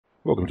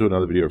Welcome to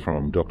another video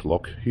from Dr.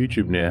 Lock.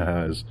 YouTube now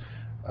has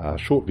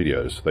short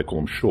videos. They call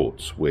them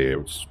shorts,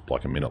 where it's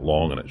like a minute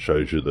long and it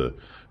shows you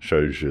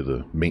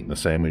the meat in the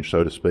sandwich,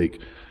 so to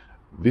speak.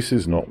 This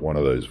is not one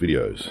of those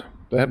videos.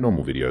 They have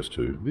normal videos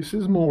too. This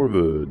is more of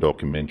a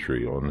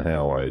documentary on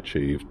how I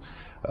achieved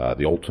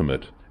the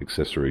ultimate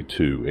accessory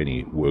to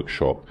any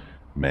workshop,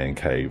 man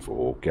cave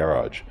or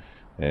garage.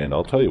 And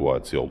I'll tell you why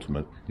it's the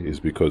ultimate, is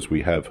because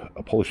we have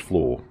a polished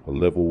floor, a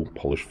level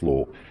polished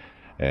floor.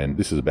 And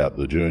this is about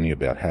the journey,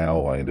 about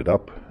how I ended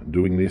up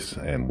doing this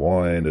and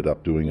why I ended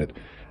up doing it,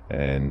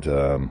 and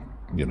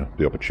you know,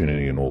 the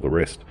opportunity and all the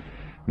rest.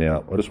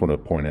 Now, I just want to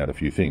point out a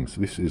few things.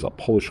 This is a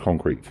polished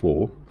concrete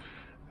floor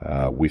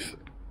with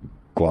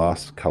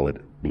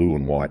glass-coloured blue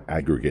and white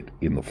aggregate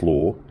in the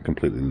floor,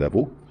 completely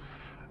level.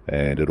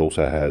 And it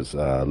also has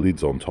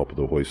lids on top of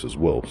the hoist as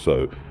well.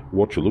 So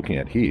what you're looking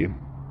at here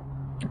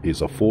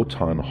is a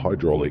 4-ton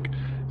hydraulic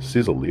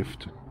scissor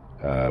lift,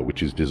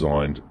 which is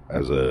designed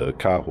as a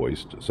car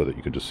hoist so that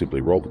you can just simply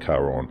roll the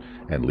car on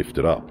and lift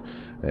it up.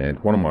 And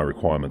one of my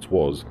requirements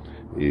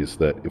is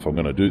that if I'm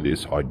going to do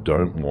this, I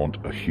don't want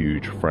a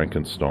huge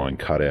Frankenstein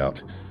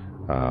cutout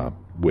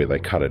where they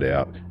cut it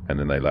out and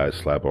then they lay a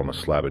slab on a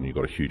slab and you've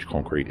got a huge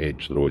concrete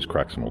edge that always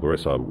cracks and all the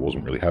rest. I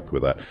wasn't really happy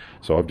with that,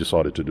 so I've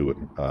decided to do it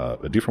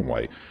a different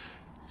way.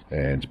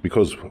 And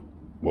because,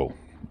 well,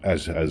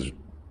 as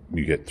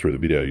you get through the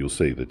video, you'll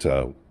see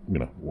that you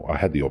know, I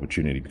had the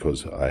opportunity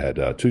because I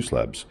had 2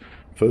 slabs.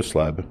 First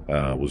slab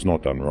was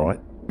not done right.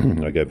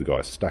 I gave the guy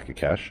a stack of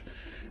cash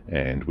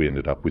and we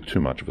ended up with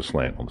too much of a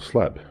slant on the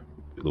slab.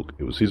 Look,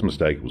 it was his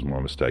mistake, it was my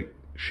mistake,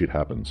 shit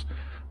happens.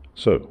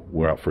 So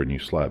we're up for a new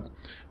slab.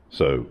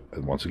 So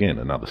once again,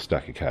 another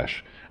stack of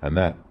cash, and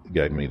that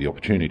gave me the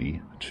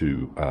opportunity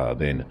to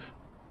then,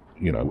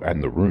 you know,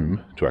 and the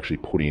room to actually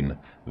put in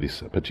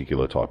this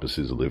particular type of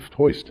scissor lift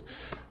hoist.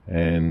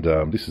 And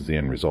this is the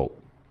end result.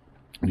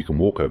 You can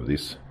walk over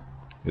this.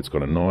 It's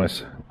got a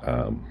nice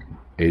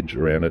edge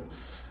around it,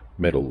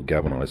 metal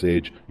galvanized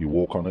edge. You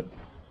walk on it,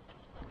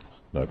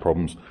 no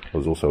problems. I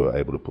was also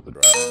able to put the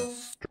drag on,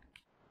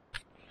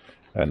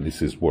 and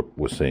this is what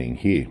we're seeing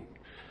here.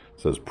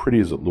 So as pretty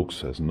as it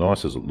looks, as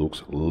nice as it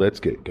looks, let's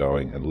get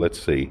going and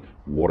let's see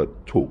what it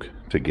took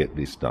to get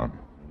this done.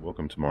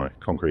 Welcome to my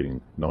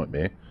concreting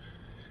nightmare.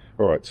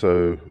 Alright,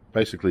 so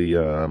basically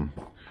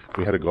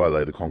we had a guy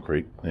lay the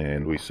concrete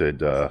and we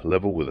said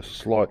level with a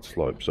slight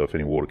slope, so if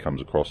any water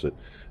comes across it,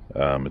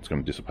 it's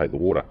going to dissipate the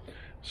water.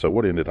 So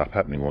what ended up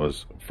happening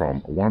was,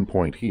 from one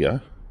point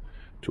here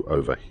to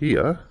over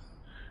here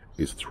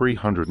is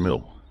 300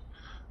 mil.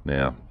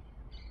 Now,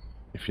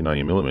 if you know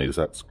your millimeters,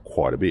 that's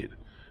quite a bit.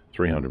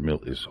 300 mil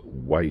is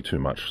way too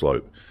much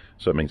slope.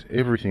 So it means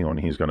everything on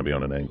here is going to be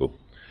on an angle.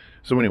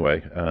 So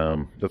anyway,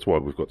 that's why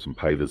we've got some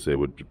pavers there.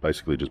 We're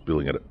basically just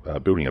building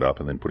it up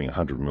and then putting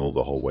 100 mil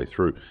the whole way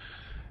through.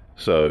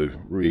 So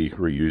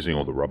reusing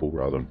all the rubble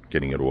rather than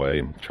getting it away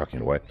and chucking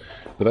it away.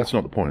 But that's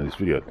not the point of this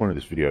video. The point of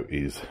this video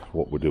is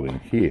what we're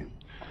doing here.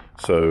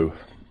 So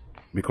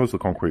because the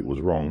concrete was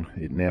wrong,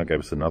 it now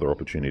gave us another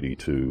opportunity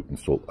to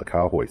install a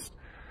car hoist.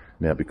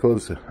 Now,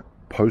 because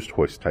post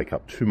hoists take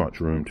up too much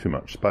room, too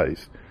much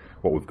space,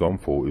 what we've gone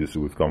for is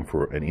we've gone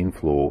for an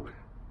in-floor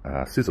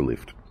scissor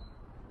lift.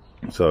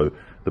 So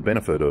the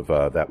benefit of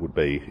that would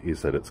be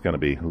is that it's going to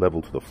be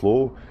level to the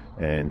floor,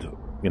 and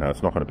you know,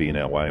 it's not going to be in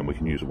our way, and we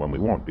can use it when we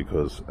want,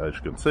 because as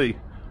you can see,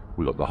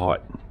 we've got the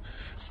height.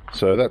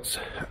 So that's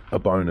a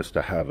bonus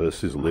to have a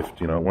scissor lift.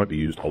 You know, it won't be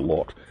used a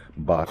lot,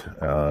 but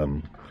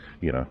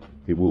you know,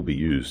 it will be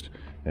used.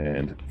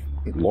 And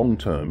long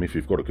term, if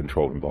you've got a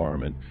controlled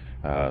environment,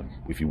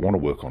 if you want to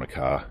work on a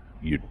car,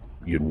 you'd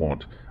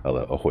want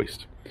a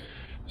hoist.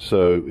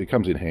 So it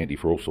comes in handy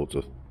for all sorts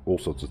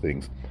of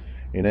things.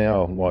 In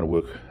our line of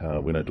work,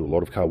 we don't do a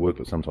lot of car work,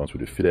 but sometimes we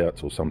do fit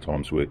outs, or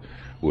sometimes we're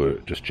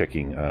just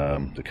checking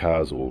the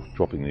cars or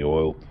dropping the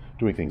oil,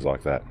 doing things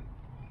like that.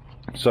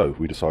 So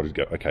we decided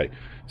to go, okay,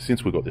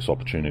 since we've got this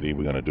opportunity,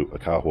 we're going to do a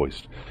car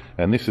hoist.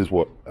 And this is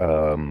what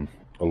a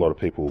lot of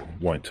people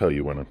won't tell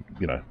you when it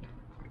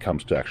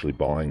comes to actually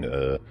buying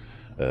a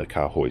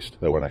car hoist.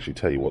 They won't actually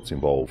tell you what's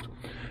involved.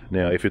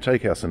 Now, if you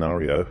take our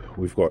scenario,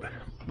 we've got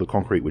the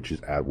concrete which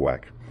is out of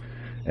whack,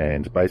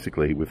 and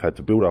basically we've had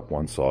to build up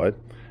one side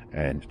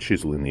and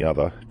chisel in the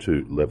other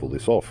to level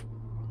this off.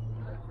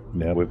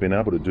 Now, we've been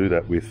able to do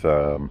that with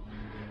some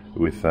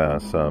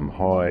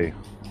high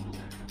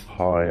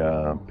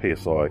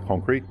PSI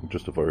concrete,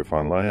 just a very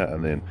fine layer,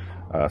 and then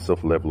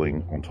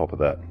self-leveling on top of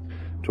that.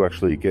 To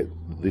actually get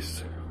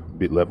this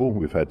bit level,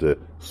 we've had to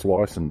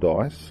slice and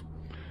dice,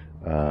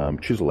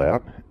 chisel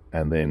out,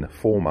 and then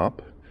form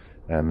up,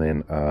 and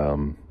then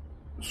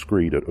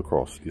screed it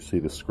across. You see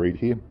the screed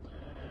here?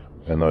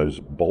 And those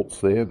bolts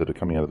there that are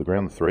coming out of the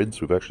ground, the threads,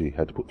 we've actually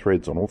had to put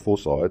threads on all 4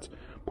 sides,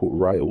 put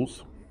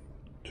rails,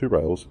 2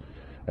 rails,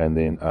 and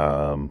then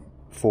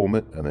form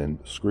it, and then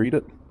screed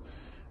it,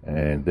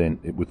 and then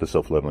with the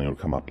self-leveling it'll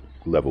come up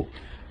level.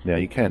 Now,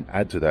 you can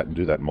add to that and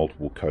do that in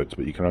multiple coats,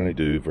 but you can only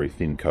do very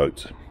thin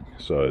coats.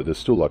 So there's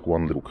still like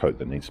one little coat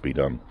that needs to be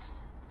done.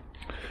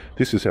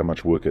 This is how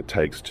much work it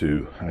takes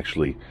to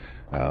actually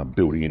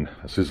built in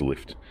a scissor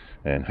lift.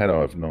 And had I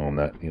have known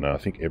that, you know, I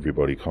think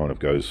everybody kind of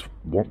goes,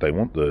 they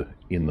want the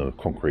in the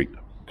concrete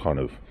kind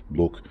of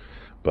look,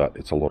 but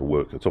it's a lot of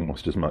work. It's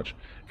almost as much,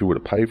 if we were to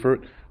pay for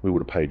it, we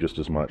would have paid just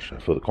as much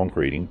for the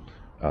concrete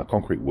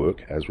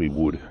work as we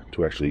would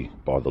to actually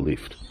buy the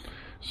lift.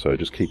 So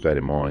just keep that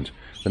in mind.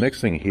 The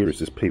next thing here is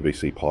this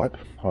PVC pipe.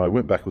 I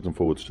went backwards and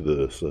forwards to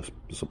the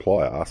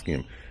supplier asking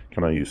him,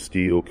 can I use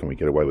steel? Can we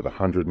get away with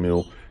 100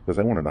 mil? Because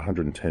they wanted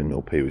 110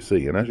 mil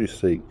PVC. And as you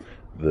see,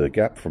 the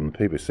gap from the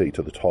PVC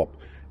to the top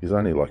is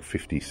only like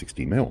 50,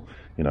 60 mil.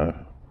 You know,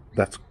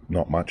 that's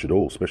not much at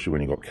all, especially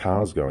when you've got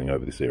cars going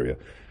over this area.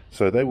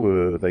 So they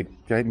replied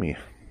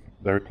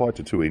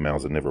to 2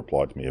 emails and never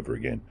replied to me ever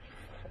again.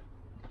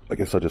 I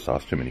guess I just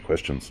asked too many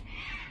questions.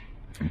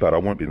 But I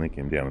won't be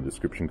linking them down in the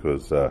description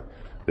because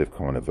they've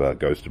kind of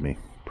ghosted me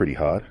pretty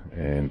hard.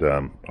 And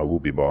I will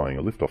be buying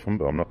a lift off them,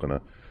 but I'm not going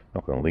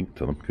to link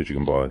to them because you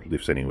can buy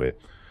lifts anywhere.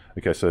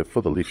 Okay, so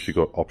for the lifts, you've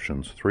got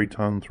options 3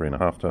 ton,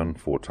 3.5 ton,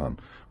 4 ton.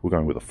 We're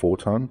going with a 4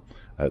 ton.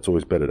 It's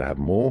always better to have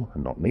more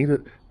and not need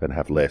it than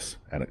have less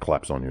and it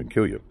collapse on you and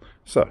kill you.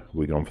 So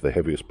we're going for the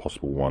heaviest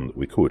possible one that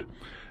we could.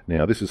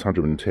 Now this is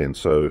 110,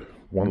 so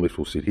one lift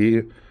will sit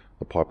here,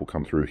 the pipe will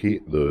come through here,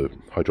 the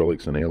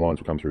hydraulics and air lines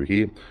will come through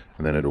here,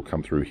 and then it'll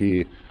come through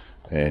here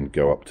and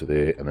go up to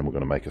there, and then we're going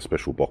to make a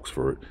special box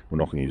for it. We're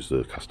not going to use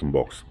the custom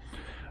box.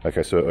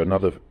 Okay, so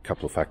another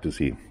couple of factors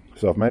here.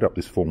 So I've made up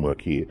this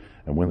formwork here,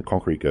 and when the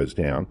concrete goes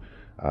down,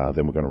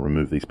 then we're going to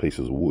remove these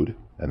pieces of wood,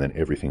 and then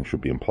everything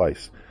should be in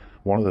place.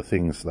 One of the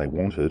things they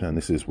wanted, and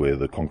this is where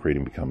the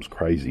concreting becomes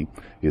crazy,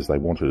 is they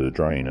wanted a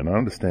drain. And I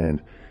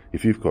understand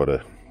if you've got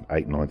a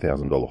 $8,000,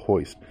 $9,000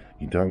 hoist,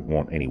 you don't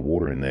want any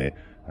water in there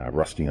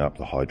rusting up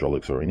the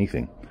hydraulics or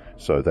anything.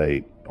 So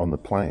they, on the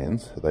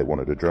plans, they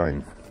wanted a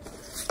drain.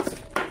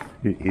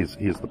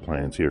 Here's the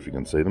plans here, if you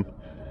can see them.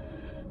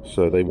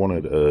 So they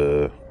wanted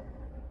a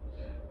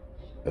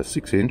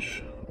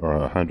 6-inch or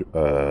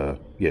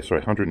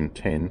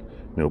 110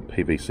 mil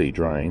PVC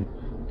drain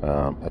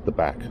at the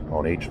back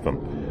on each of them.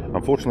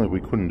 Unfortunately,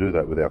 we couldn't do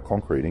that with our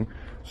concreting,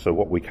 so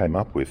what we came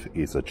up with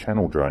is a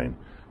channel drain.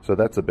 So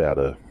that's about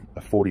a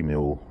 40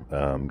 mil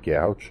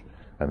gouge,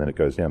 and then it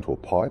goes down to a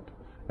pipe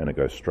and it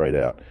goes straight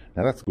out.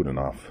 Now that's good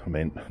enough. I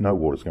mean, no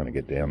water's going to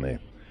get down there.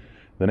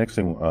 The next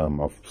thing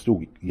I've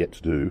still yet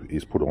to do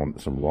is put on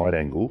some right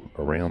angle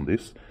around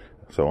this.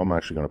 So I'm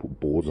actually going to put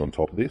boards on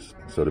top of this.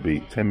 So it'll be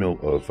 10 mil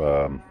of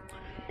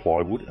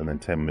plywood and then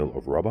 10 mil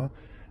of rubber.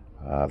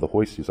 The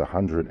hoist is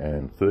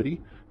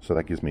 130, so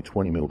that gives me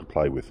 20 mil to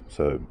play with.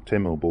 So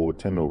 10 mil board,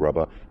 10 mil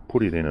rubber,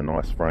 put it in a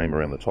nice frame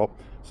around the top.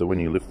 So when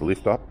you lift the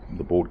lift up,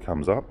 the board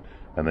comes up,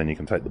 and then you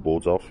can take the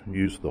boards off,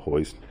 use the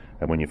hoist,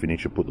 and when you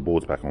finish, you put the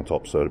boards back on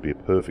top. So it'll be a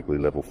perfectly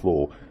level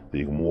floor that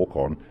you can walk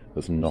on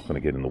that's not going to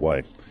get in the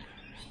way.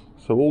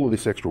 So all of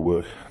this extra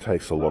work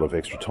takes a lot of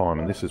extra time,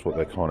 and this is what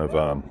they kind of,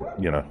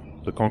 you know,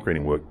 the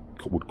concreting work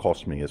would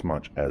cost me as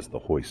much as the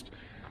hoist.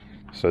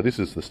 So this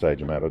is the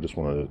stage I'm at. I just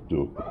want to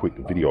do a quick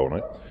video on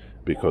it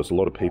because a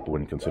lot of people,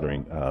 when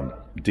considering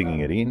digging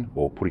it in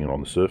or putting it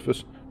on the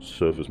surface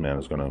mount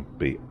is going to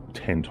be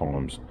 10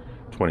 times,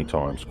 20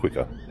 times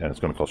quicker, and it's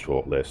going to cost you a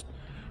lot less.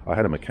 I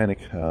had a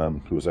mechanic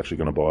who was actually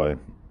going to buy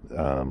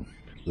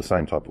the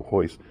same type of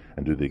hoist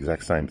and do the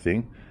exact same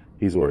thing.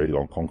 He's already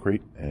on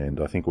concrete,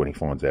 and I think when he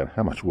finds out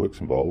how much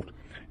work's involved,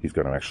 he's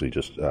going to actually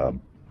just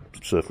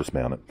surface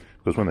mount it.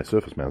 Because when they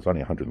surface mount, it's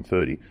only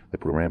 130. They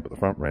put a ramp at the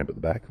front, ramp at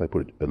the back. They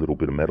put a little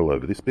bit of metal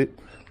over this bit,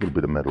 a little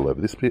bit of metal over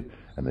this bit,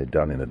 and they're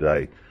done in a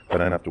day. They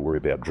don't have to worry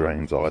about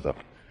drains either.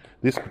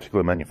 This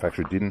particular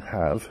manufacturer didn't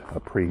have a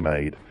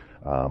pre-made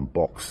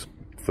box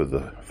for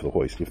the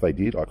hoist. If they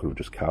did, I could have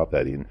just carved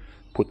that in,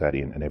 put that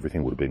in, and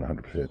everything would have been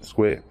 100%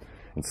 square.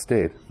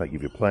 Instead, they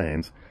give you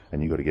plans,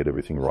 and you've got to get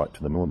everything right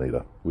to the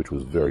millimetre, which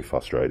was very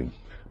frustrating.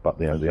 But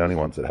they're the only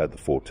ones that had the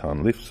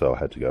 4-ton lift, so I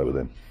had to go with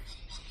them.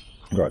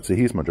 Right, so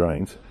here's my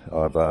drains.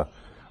 I'm going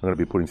to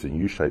be putting some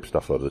U-shaped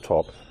stuff over the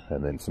top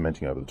and then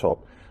cementing over the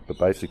top. But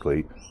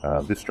basically,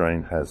 this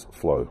drain has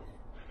flow,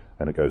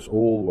 and it goes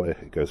all the way.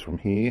 It goes from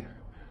here,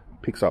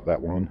 picks up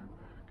that one,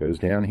 goes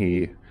down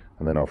here,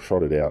 and then I've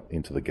shot it out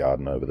into the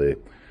garden over there.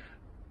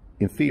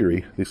 In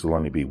theory, this will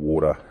only be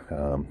water.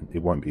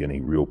 It won't be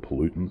any real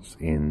pollutants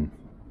in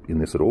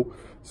this at all,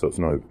 so it's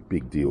no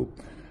big deal.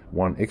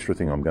 One extra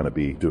thing I'm going to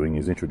be doing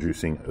is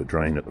introducing a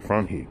drain at the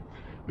front here,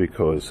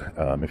 because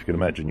if you can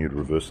imagine, you'd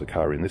reverse the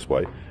car in this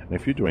way, and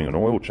if you're doing an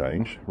oil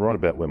change right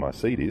about where my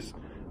seat is,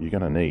 you're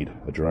going to need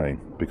a drain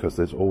because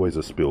there's always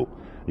a spill.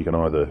 You can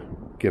either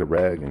get a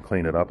rag and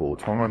clean it up all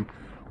the time,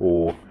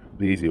 or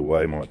the easier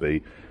way might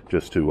be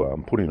just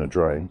to put in a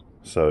drain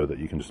so that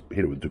you can just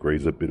hit it with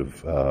degrees, a bit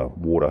of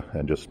water,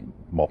 and just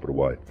mop it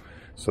away.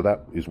 So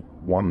that is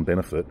one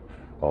benefit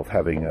of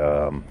having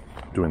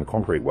doing the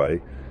concrete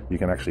way. You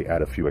can actually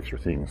add a few extra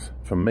things.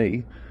 For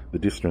me, the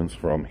distance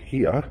from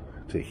here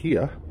to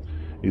here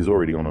is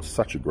already on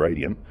such a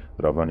gradient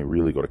that I've only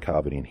really got to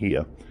carve it in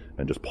here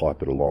and just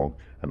pipe it along,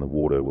 and the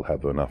water will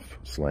have enough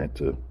slant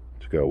to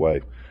go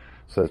away.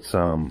 So it's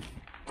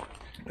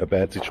a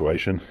bad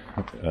situation.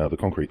 The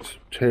concrete's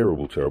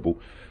terrible.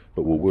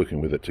 but we're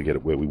working with it to get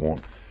it where we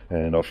want.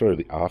 And I'll show you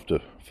the after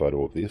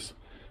photo of this,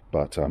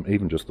 but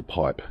even just the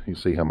pipe, you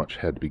see how much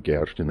had to be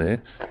gouged in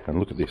there, and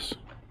look at this.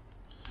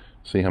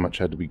 See how much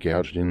had to be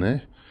gouged in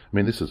there? I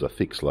mean, this is a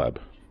thick slab.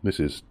 This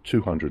is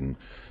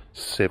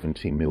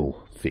 270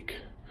 mil thick.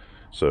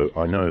 So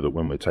I know that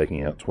when we're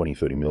taking out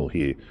 20-30 mil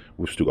here,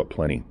 we've still got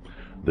plenty.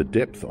 The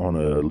depth on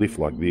a lift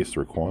like this,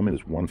 the requirement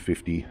is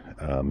 150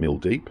 mil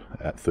deep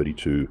at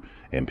 32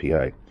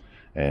 MPa.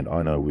 And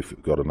I know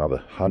we've got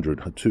another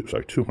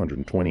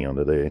 220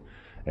 under there.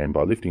 And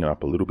by lifting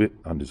up a little bit,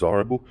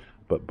 undesirable.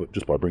 But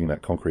just by bringing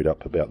that concrete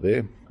up about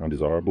there,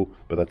 undesirable.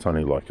 But that's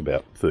only like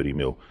about 30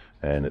 mil.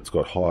 And it's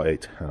got high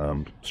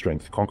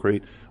strength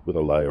concrete with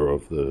a layer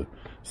of the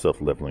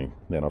self-leveling.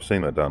 And I've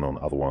seen that done on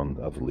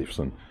other lifts,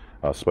 and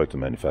I spoke to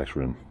the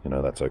manufacturer, and you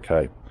know, that's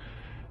okay.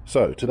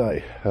 So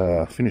today,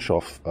 finish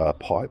off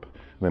pipe,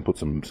 and then put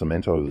some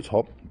cement over the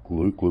top,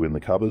 glue in the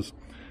covers,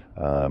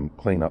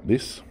 clean up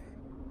this,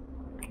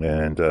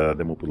 and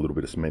then we'll put a little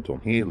bit of cement on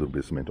here, a little bit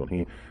of cement on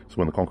here, so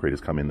when the concrete has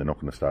come in, they're not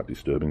going to start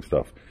disturbing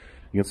stuff.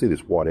 You can see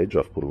this white edge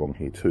I've put along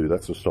here too.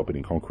 That's to stop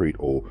any concrete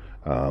or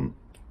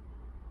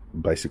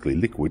basically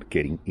liquid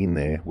getting in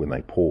there when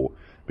they pour,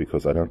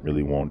 because I don't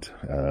really want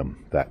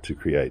that to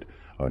create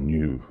a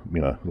new,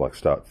 you know, like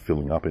start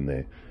filling up in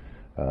there.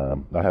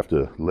 I have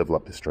to level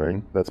up this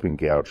drain. That's been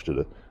gouged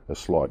at a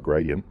slight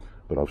gradient,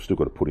 but I've still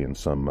got to put in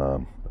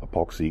some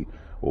epoxy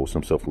or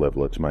some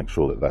self-leveler to make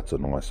sure that that's a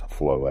nice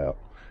flow out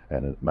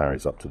and it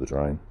marries up to the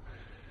drain.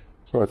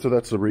 Alright, so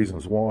that's the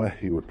reasons why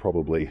you would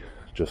probably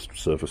just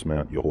surface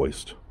mount your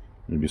hoist.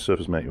 And if you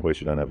surface mount your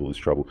hoist, you don't have all this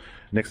trouble.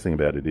 Next thing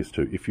about it is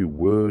too, if you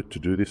were to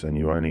do this and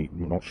you're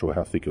not sure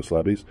how thick your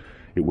slab is,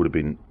 it would have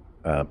been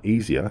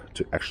easier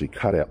to actually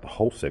cut out the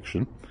whole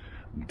section,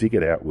 dig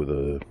it out with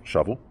a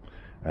shovel,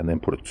 and then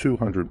put a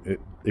 200,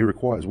 it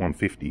requires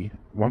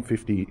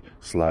 150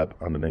 slab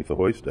underneath the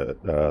hoist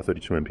at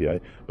 32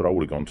 MPa, but I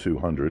would have gone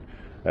 200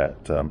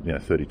 at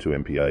 32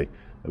 MPa,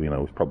 you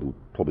know, with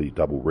probably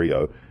double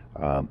Rio,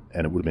 and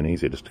it would have been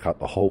easier just to cut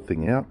the whole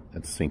thing out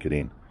and sink it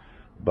in.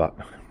 But,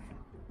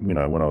 you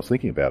know, when I was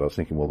thinking about it, I was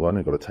thinking, well, I've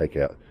only got to take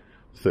out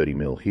 30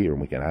 mil here,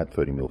 and we can add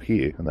 30 mil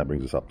here, and that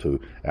brings us up to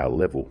our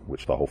level,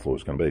 which the whole floor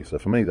is going to be. So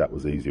for me, that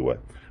was the easier way.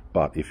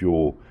 But if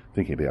you're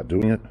thinking about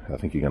doing it, I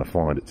think you're going to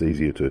find it's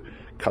easier to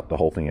cut the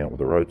whole thing out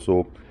with a road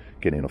saw,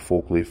 get in a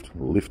forklift,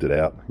 lift it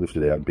out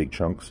in big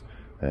chunks,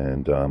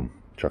 and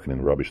chuck it in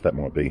the rubbish. That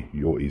might be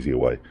your easier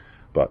way,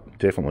 but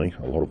definitely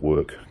a lot of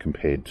work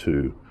compared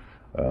to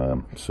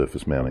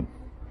surface mounting.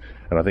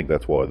 And I think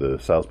that's why the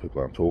salespeople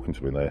aren't talking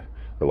to me.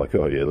 They're like,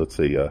 oh yeah, let's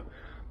see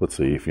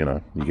if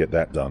you get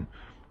that done.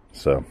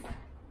 So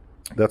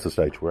that's the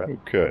stage we're at.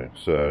 Okay,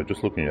 so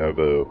just looking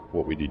over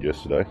what we did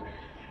yesterday.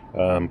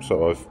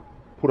 So I've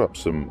put up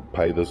some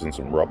pavers and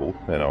some rubble,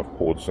 and I've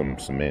poured some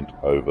cement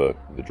over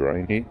the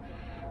drain here.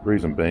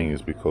 Reason being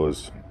is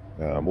because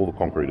all the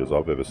concreters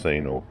I've ever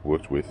seen or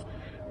worked with,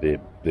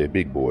 they're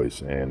big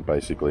boys, and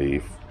basically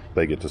if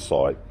they get to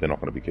site, they're not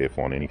going to be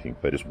careful on anything.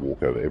 They just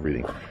walk over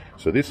everything.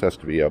 So this has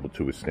to be able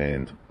to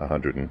withstand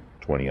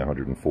 120,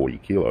 140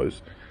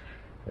 kilos.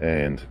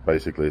 And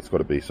basically it's got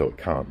to be so it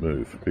can't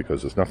move,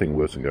 because there's nothing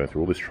worse than going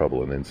through all this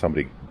trouble and then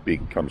somebody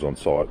big comes on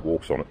site,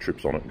 walks on it,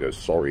 trips on it and goes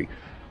sorry.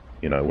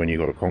 You know, when you've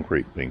got a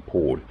concrete being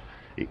poured,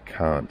 it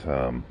can't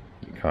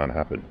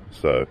happen.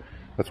 So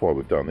that's why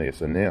we've done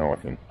this, and now I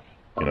can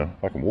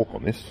walk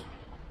on this.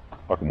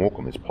 I can walk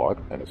on this pipe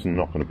and it's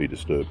not going to be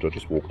disturbed. I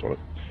just walked on it.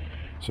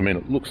 So I mean,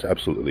 it looks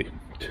absolutely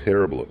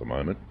terrible at the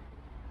moment.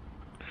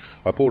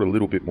 I poured a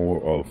little bit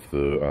more of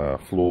the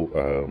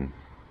floor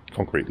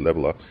concrete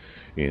leveler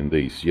in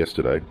these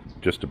yesterday,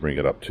 just to bring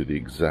it up to the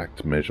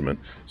exact measurement,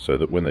 so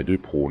that when they do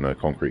pour, no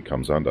concrete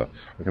comes under.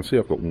 I can see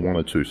I've got 1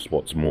 or 2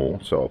 spots more,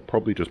 so I'll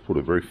probably just put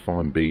a very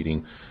fine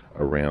beading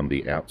around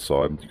the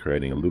outside,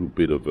 creating a little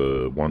bit of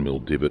a 1 mil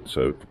divot,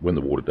 so when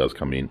the water does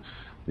come in,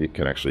 it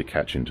can actually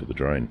catch into the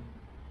drain.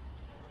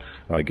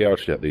 I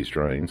gouged out these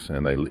drains,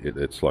 and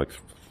it's like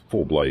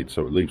 4 blades,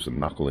 so it leaves a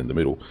knuckle in the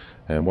middle,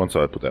 and once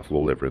I put that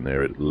floor lever in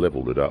there, it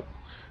leveled it up.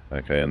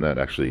 Okay, and that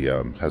actually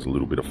has a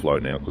little bit of flow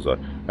now, because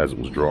as it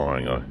was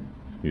drying, I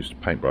used a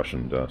paintbrush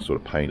and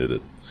sort of painted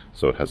it,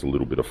 so it has a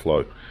little bit of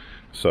flow.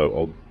 So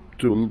I'll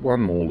do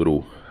one more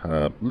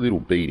little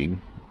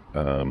beading.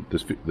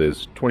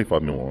 There's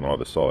 25 mil on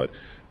either side,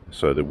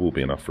 so there will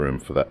be enough room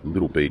for that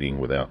little beading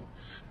without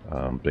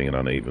being an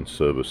uneven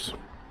surface.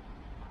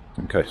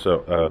 Okay,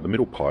 so the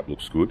middle pipe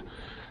looks good.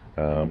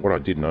 What I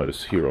did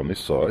notice here on this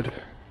side,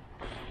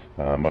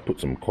 I put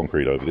some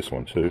concrete over this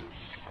one too,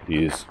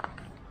 is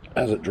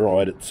as it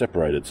dried, it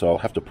separated, so I'll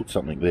have to put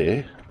something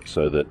there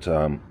so that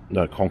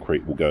no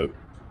concrete will go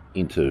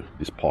into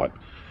this pipe,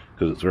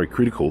 because it's very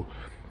critical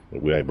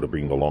that we're able to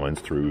bring the lines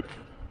through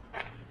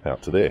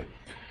out to there.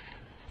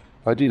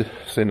 I did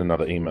send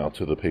another email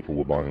to the people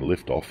we're buying the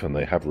lift off, and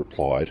they have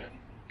replied.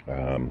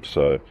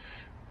 So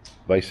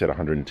they said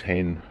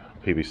 110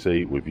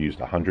 PVC, we've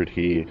used 100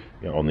 here.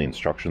 You know, on the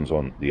instructions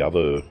on the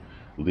other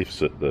lifts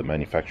that the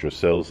manufacturer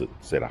sells, it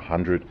said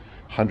 100.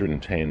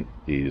 110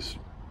 is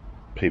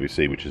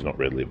PVC, which is not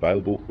readily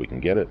available. We can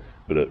get it,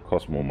 but it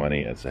costs more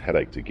money. It's a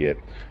headache to get.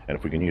 And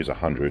if we can use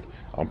 100,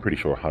 I'm pretty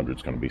sure 100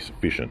 is going to be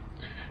sufficient.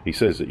 He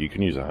says that you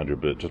can use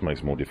 100, but it just makes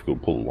it more difficult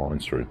to pull the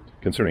lines through.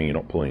 Considering you're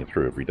not pulling it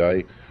through every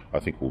day, I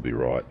think we'll be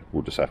right.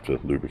 We'll just have to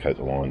lubricate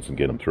the lines and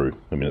get them through.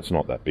 I mean, it's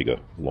not that big a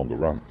longer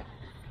run.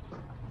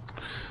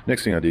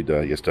 Next thing I did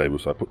yesterday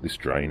was I put this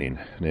drain in.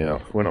 Now,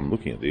 when I'm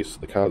looking at this,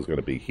 the car's going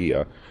to be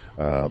here.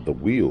 The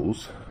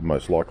wheels,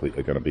 most likely,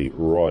 are going to be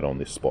right on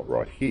this spot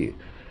right here.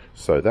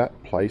 So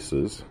that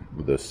places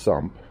the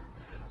sump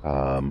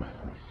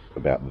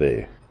about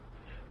there.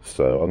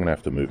 So I'm going to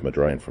have to move my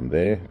drain from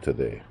there to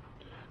there.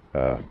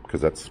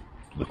 Because that's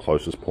the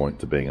closest point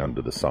to being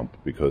under the sump.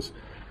 Because,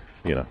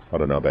 you know, I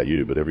don't know about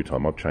you, but every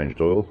time I've changed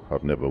oil,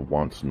 I've never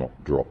once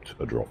not dropped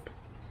a drop.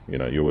 You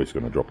know, you're always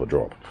going to drop a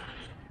drop.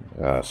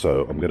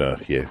 So I'm going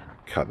to,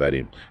 cut that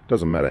in.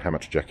 Doesn't matter how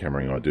much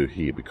jackhammering I do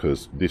here,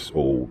 because this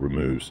all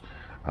removes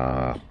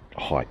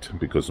height.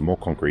 Because the more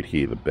concrete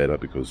here, the better,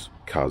 because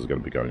cars are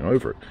going to be going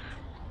over it.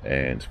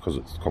 And because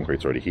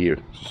concrete's already here,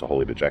 it's just a whole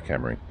heap of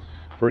jackhammering.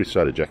 I've already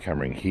started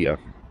jackhammering here,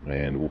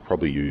 and we'll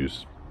probably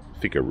use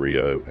thicker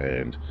Rio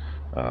and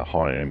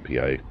higher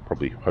MPA,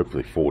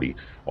 hopefully 40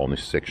 on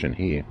this section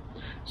here,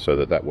 so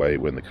that way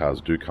when the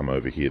cars do come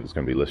over here, there's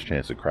going to be less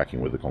chance of cracking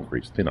where the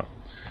concrete's thinner.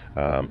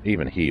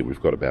 Even here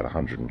we've got about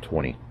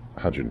 120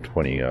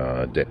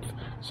 depth,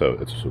 so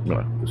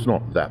it's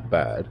not that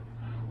bad.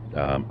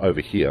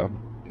 Over here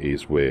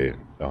is where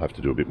I'll have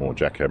to do a bit more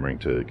jackhammering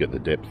to get the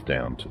depth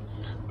down to,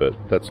 but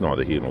that's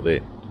neither here nor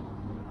there.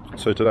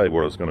 So today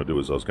what I was going to do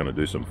is I was going to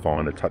do some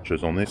finer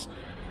touches on this.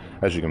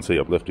 As you can see,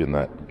 I've left in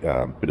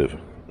that bit of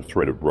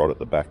threaded rod at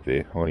the back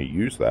there. I'm going to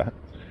use that.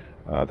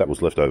 That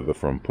was left over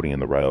from putting in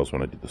the rails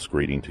when I did the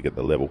screeding to get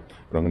the level.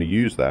 But I'm going to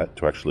use that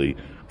to actually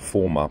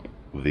form up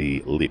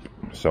the lip.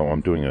 So I'm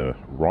doing a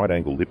right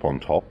angle lip on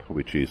top,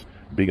 which is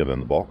bigger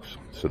than the box,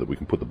 so that we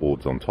can put the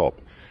boards on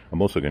top.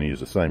 I'm also going to use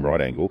the same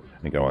right angle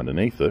and go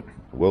underneath it,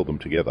 weld them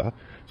together,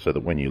 so that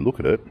when you look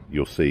at it,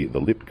 you'll see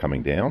the lip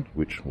coming down,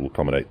 which will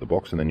accommodate the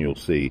box, and then you'll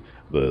see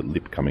the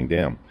lip coming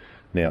down.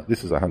 Now,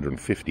 this is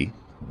 150.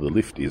 The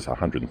lift is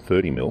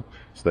 130 mil,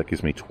 so that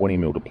gives me 20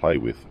 mil to play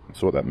with.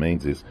 So what that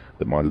means is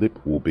that my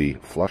lip will be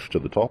flush to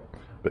the top,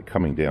 but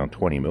coming down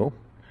 20 mil,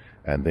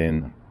 and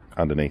then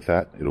underneath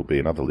that it'll be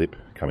another lip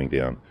coming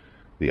down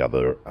the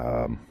other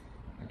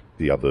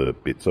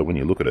bit. So when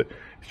you look at it,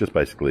 it's just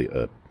basically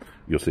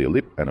you'll see a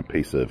lip and a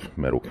piece of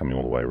metal coming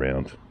all the way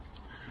around.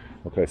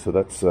 Okay, so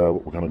that's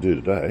what we're going to do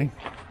today.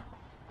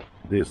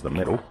 There's the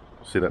metal.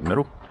 See that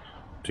metal?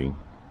 Ding,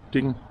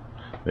 ding.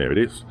 There it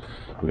is.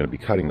 We're going to be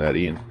cutting that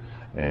in,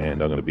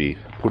 and I'm going to be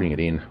putting it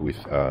in with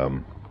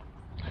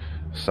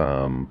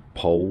some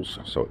poles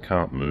so it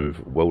can't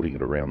move, welding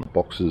it around the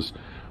boxes.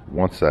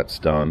 Once that's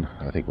done,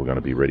 I think we're going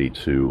to be ready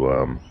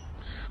to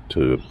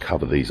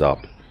cover these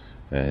up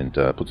and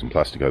put some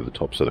plastic over the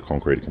top so the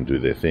concrete can do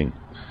their thing.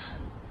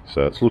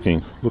 So it's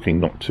looking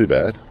not too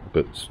bad,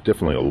 but it's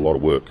definitely a lot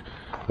of work.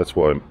 That's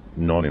why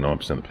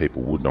 99% of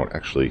people would not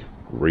actually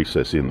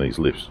recess in these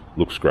lifts.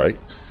 Looks great,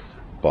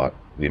 but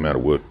the amount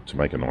of work to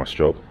make a nice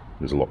job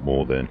is a lot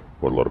more than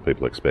what a lot of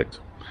people expect.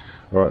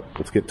 Alright,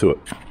 let's get to it.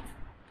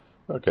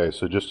 Okay,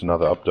 so just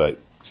another update.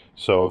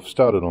 So I've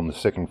started on the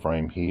second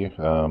frame here.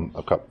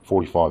 I've cut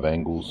 45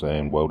 angles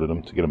and welded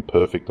them. To get them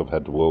perfect, I've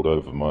had to weld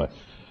over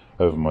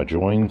my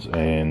joins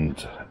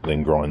and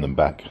then grind them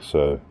back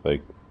so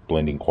they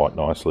blend in quite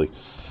nicely.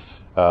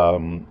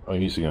 I'm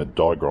using a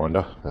die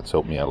grinder. That's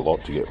helped me out a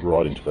lot to get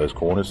right into those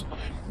corners.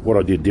 What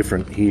I did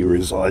different here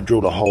is I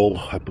drilled a hole,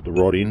 I put the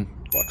rod in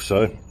like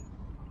so,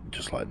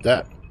 just like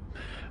that,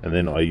 and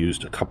then I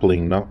used a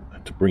coupling nut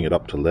to bring it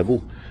up to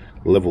level.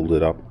 Leveled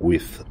it up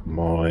with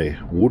my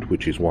wood,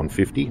 which is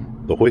 150.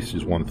 The hoist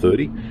is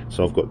 130,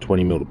 so I've got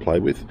 20 mil to play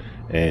with,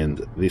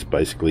 and this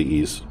basically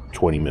is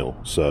 20 mil.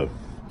 So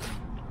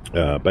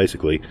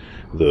basically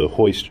the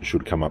hoist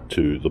should come up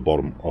to the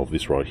bottom of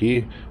this right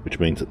here, which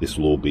means that this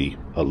will all be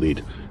a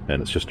lid, and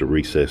it's just a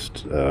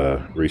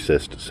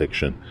recessed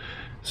section.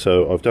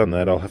 So I've done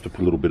that. I'll have to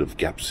put a little bit of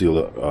gap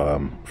sealer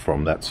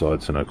from that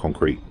side so no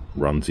concrete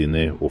runs in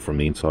there, or from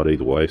the inside,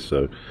 either way,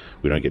 so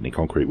we don't get any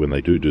concrete when they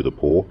do the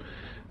pour.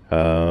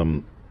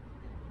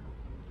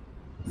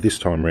 This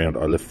time round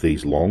I left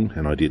these long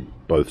and I did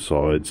both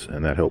sides,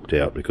 and that helped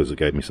out because it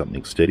gave me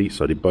something steady.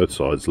 So I did both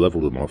sides,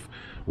 leveled them off,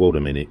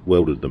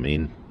 welded them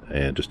in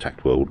and just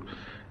tack weld,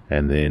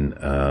 and then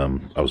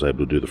I was able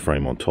to do the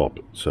frame on top.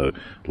 So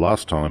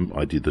last time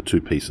I did the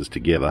two pieces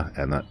together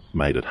and that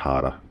made it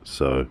harder,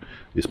 so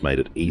this made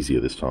it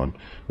easier this time.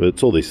 But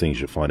it's all these things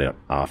you find out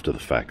after the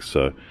fact.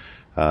 So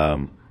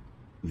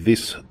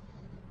this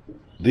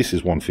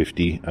is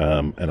 150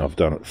 and I've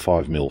done it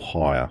 5 mil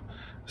higher,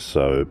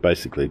 so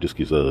basically it just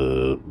gives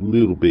a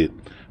little bit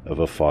of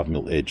a 5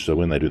 mil edge. So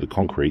when they do the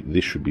concrete,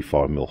 this should be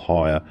 5 mil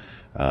higher,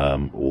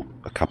 or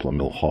a couple of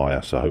mil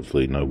higher, so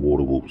hopefully no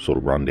water will sort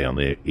of run down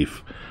there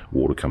if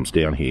water comes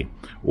down here,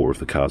 or if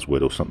the car's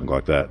wet or something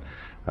like that.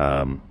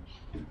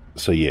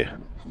 So yeah,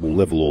 we'll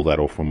level all that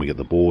off when we get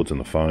the boards and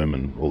the foam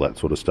and all that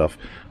sort of stuff.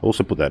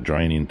 Also put that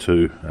drain in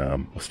too.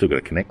 I've still got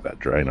to connect that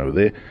drain over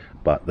there,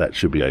 but that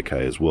should be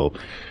okay as well.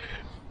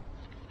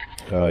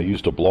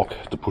 Used a block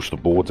to push the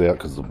boards out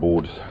because the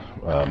board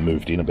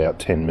moved in about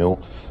 10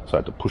 mil, so I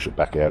had to push it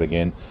back out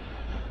again.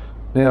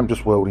 Now I'm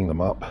just welding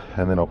them up,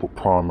 and then I'll put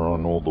primer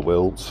on all the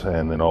welds,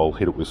 and then I'll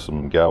hit it with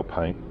some Gale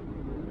paint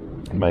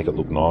and make it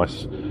look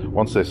nice.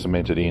 Once they're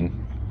cemented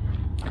in,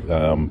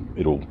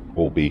 it'll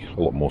all be a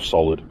lot more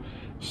solid.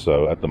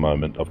 So at the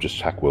moment I've just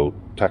tack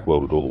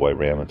welded all the way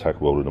around and tack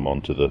welded them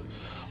onto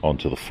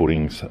the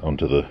footings,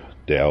 onto the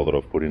dowel that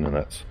I've put in, and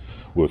that's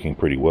working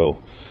pretty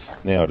well.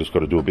 Now I just got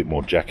to do a bit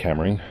more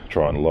jackhammering,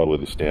 try and lower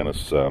this down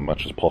as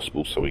much as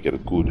possible so we get a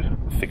good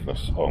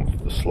thickness on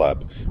the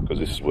slab, because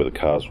this is where the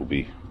cars will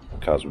be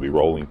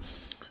rolling.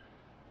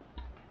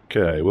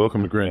 Okay,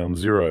 welcome to ground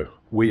zero.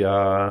 We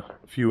are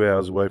a few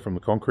hours away from the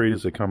concrete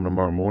as they come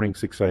tomorrow morning,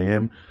 6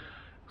 AM.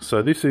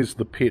 So this is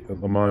the pit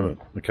at the moment.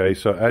 Okay,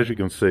 so as you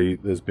can see,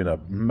 there's been a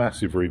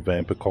massive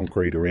revamp of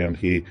concrete around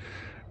here.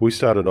 We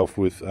started off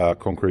with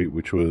concrete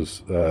which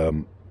was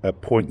at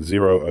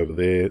 0.0 over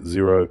there,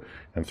 0,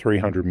 and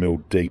 300 mil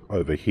deep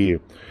over here.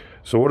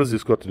 So what has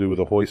this got to do with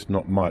a hoist?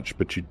 Not much,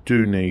 but you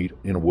do need,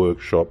 in a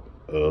workshop,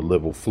 a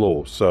level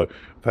floor. So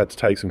I've had to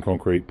take some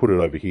concrete, put it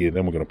over here,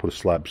 then we're going to put a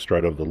slab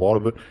straight over the lot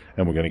of it,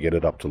 and we're going to get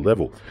it up to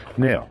level.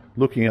 Now,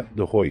 looking at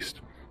the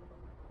hoist.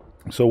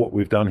 So what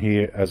we've done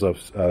here, as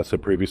I've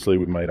said previously,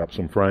 we've made up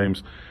some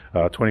frames,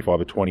 25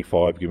 to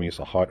 25, giving us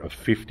a height of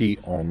 50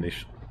 on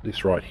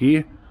this right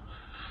here.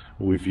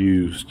 We've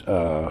used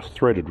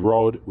threaded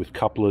rod with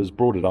couplers,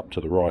 brought it up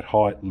to the right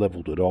height,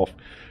 leveled it off,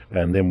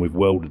 and then we've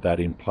welded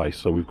that in place.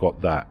 So we've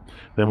got that.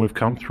 Then we've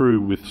come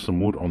through with some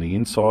wood on the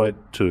inside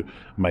to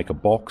make a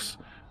box.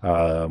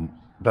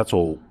 That's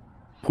all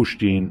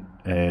pushed in,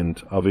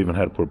 and I've even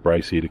had to put a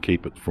brace here to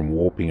keep it from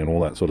warping and all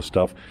that sort of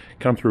stuff.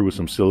 Come through with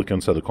some silicone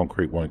so the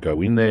concrete won't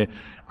go in there.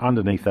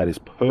 Underneath that is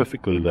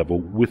perfectly level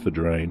with the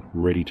drain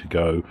ready to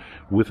go,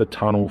 with a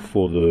tunnel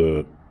for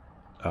the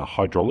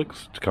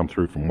hydraulics to come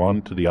through from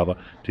one to the other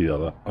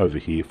over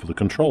here for the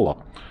controller.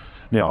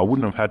 Now I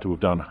wouldn't have had to have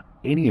done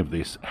any of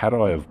this had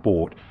I have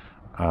bought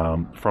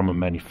from a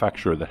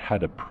manufacturer that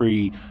had a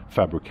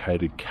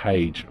prefabricated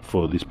cage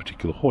for this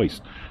particular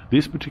hoist.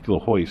 This particular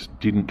hoist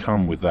didn't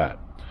come with that,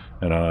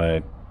 and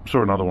I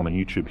saw another one on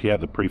YouTube. He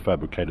had the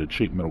prefabricated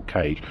sheet metal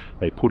cage.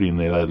 They put in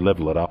there, they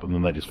level it up, and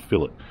then they just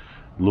fill it.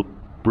 Look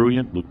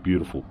brilliant, look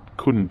beautiful.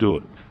 Couldn't do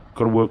it.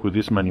 Got to work with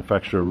this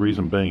manufacturer.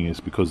 Reason being is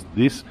because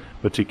this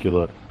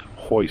particular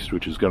hoist,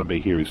 which is going to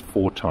be here, is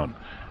 4 ton.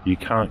 You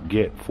can't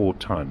get 4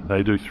 ton.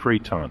 They do 3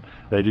 ton.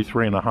 They do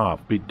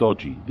 3.5. Bit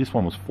dodgy. This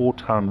one was 4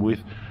 ton with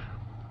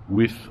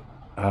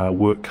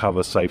work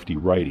cover safety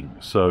rating.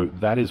 So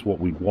that is what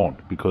we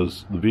want,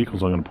 because the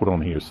vehicles I'm going to put on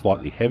here are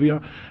slightly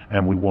heavier,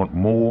 and we want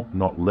more,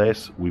 not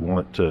less. We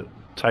want it to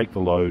take the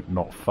load,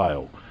 not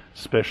fail,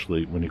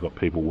 especially when you've got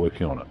people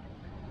working on it.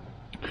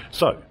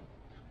 So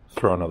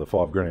throw another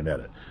 5 grand at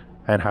it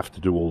and have to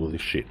do all of this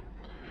shit.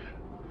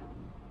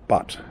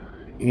 But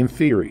in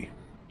theory,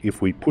 if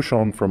we push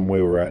on from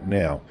where we're at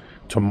now,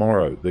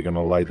 tomorrow they're going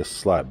to lay the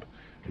slab.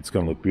 It's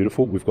going to look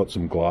beautiful. We've got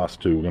some glass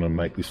too. We're going to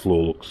make this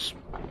floor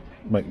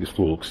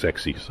look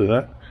sexy. See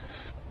that?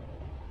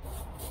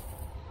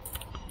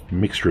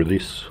 Mixture of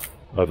this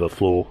over the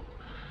floor.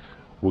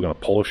 We're going to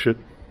polish it.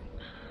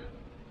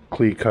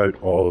 Clear coat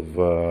of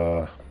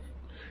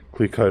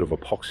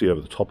epoxy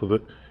over the top of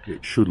it.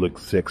 It should look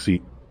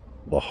sexy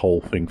the whole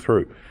thing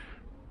through.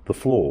 The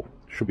floor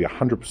should be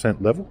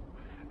 100% level,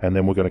 and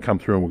then we're going to come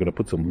through and we're going to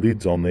put some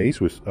lids on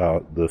these with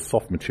the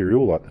soft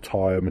material, like the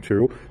tire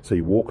material. So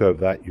you walk over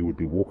that, you would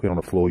be walking on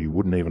a floor, you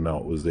wouldn't even know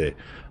it was there.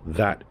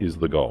 That is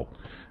the goal,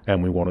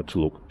 and we want it to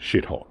look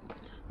shit hot.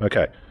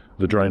 Okay,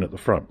 the drain at the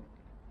front.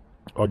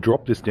 I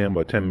dropped this down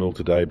by 10 mil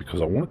today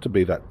because I want it to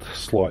be that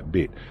slight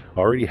bit. I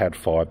already had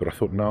 5, but I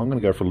thought, no, I'm going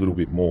to go for a little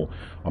bit more.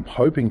 I'm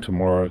hoping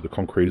tomorrow the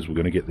concreters were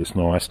going to get this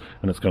nice,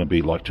 and it's going to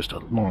be like just a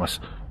nice,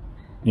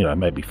 you know,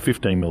 maybe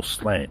 15 mil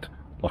slant,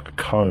 like a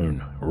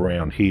cone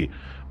around here.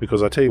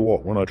 Because I tell you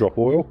what, when I drop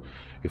oil,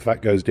 if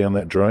that goes down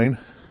that drain,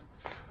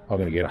 I'm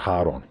going to get a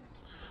hard on.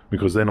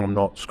 Because then I'm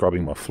not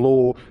scrubbing my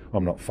floor,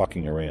 I'm not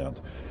fucking around.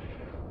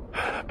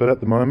 But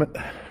at the moment,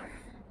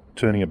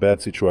 turning a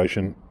bad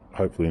situation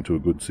hopefully into a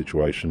good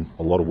situation.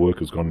 A lot of work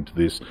has gone into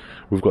this.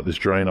 We've got this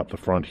drain up the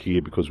front here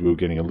because we were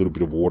getting a little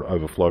bit of water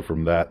overflow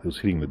from that. It was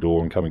hitting the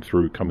door and coming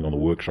on the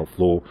workshop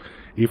floor.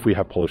 If we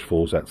have polished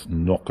floors, that's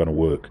not going to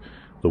work.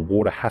 The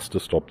water has to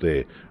stop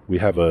there. We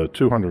have a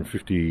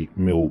 250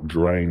 mil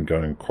drain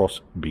going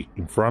across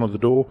in front of the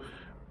door.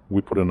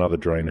 We put another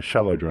drain, a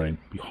shallow drain,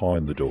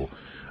 behind the door.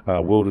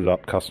 Welded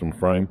up custom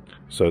frame,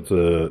 so it's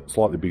a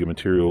slightly bigger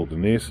material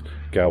than this,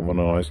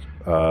 galvanized,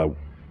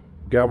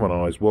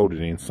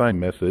 welded in, same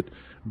method,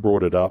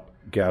 brought it up,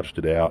 gouged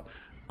it out,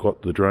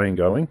 got the drain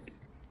going.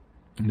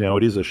 Now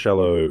it is a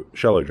shallow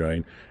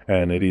drain,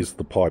 and it is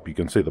the pipe. You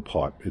can see the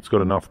pipe. It's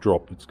got enough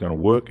drop. It's going to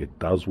work. It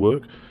does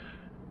work.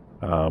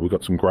 We've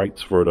got some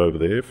grates for it over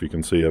there. If you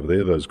can see over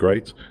there, those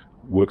grates.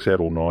 works out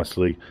all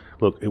nicely.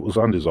 Look, it was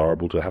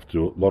undesirable to have to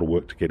do a lot of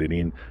work to get it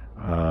in.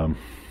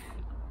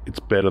 It's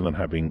better than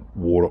having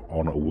water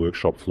on a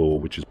workshop floor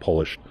which is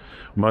polished.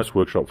 Most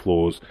workshop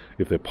floors,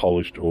 if they're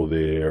polished or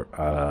they're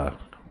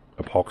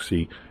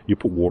epoxy, you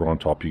put water on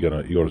top, you got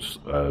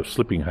a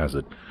slipping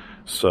hazard.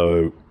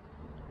 So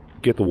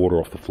get the water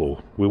off the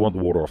floor. We want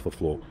the water off the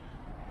floor.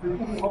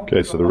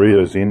 Okay, so the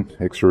Rio's in,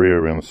 extra Rio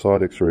around the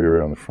side, extra Rio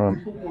around the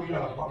front,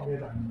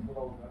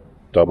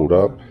 doubled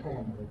up,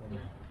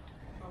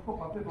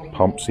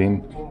 pumps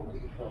in.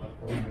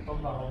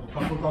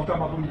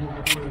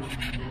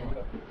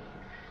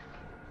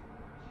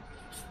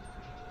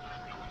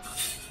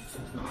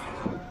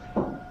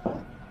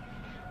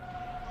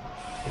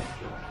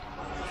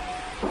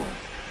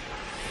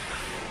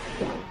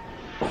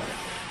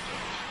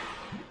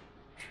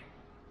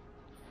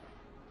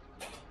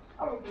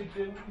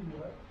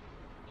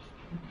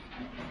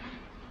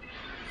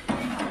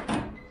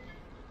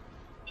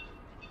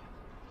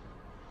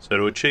 So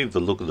to achieve the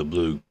look of the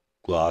blue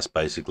glass,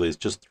 basically it's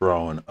just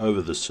thrown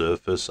over the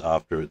surface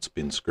after it's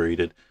been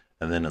screeded,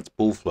 and then it's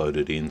bull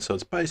floated in, so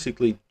it's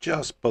basically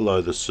just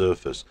below the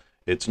surface.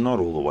 It's not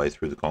all the way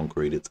through the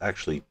concrete, it's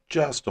actually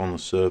just on the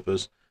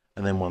surface,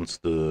 and then once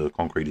the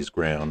concrete is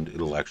ground,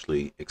 it'll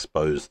actually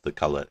expose the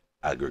colour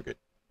aggregate.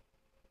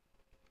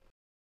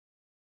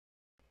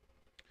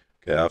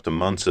 Okay, after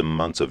months and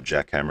months of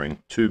jackhammering,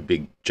 2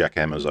 big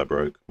jackhammers I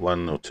broke,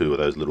 1 or 2 of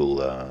those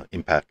little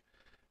impact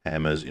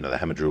hammers, you know, the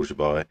hammer drills you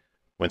buy.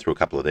 Went through a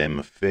couple of them,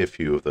 a fair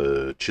few of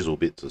the chisel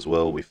bits as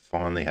well. We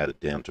finally had it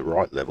down to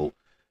right level,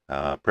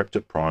 prepped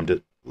it, primed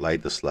it,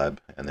 laid the slab,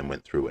 and then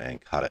went through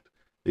and cut it.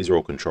 These are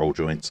all control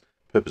joints.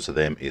 Purpose of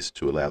them is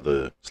to allow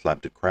the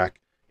slab to crack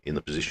in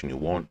the position you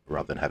want,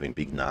 rather than having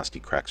big nasty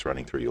cracks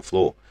running through your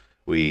floor.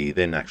 We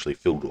then actually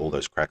filled all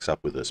those cracks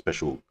up with a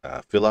special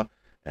filler,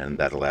 and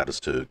that allowed us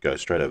to go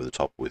straight over the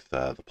top with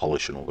the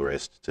polish and all the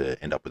rest to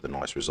end up with a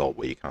nice result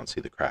where you can't see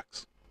the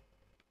cracks.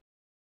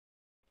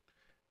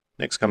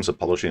 Next comes the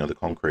polishing of the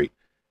concrete.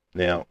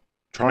 Now,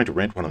 trying to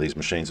rent one of these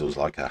machines, it was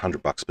like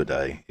 $100 per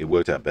day. It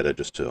worked out better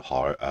just to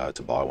hire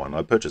to buy one.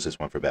 I purchased this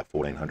one for about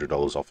 $1,400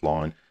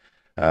 offline.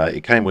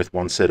 It came with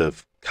 1 set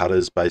of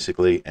cutters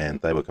basically, and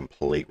they were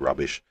complete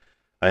rubbish.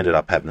 I ended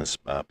up having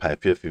to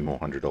pay a few more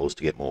 $100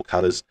 to get more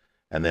cutters,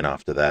 and then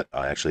after that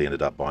I actually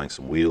ended up buying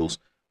some wheels.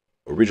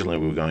 Originally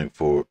we were going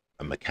for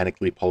a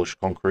mechanically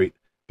polished concrete,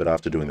 but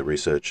after doing the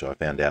research I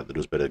found out that it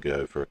was better to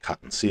go for a cut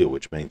and seal,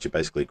 which means you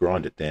basically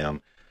grind it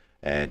down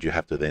and you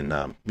have to then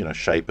you know,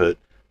 shape it,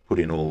 put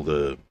in all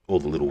the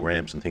little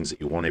ramps and things that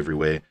you want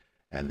everywhere,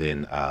 and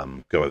then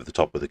go over the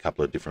top with a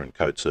couple of different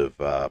coats of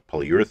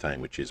polyurethane,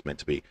 which is meant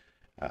to be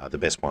the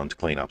best one to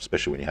clean up,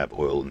 especially when you have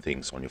oil and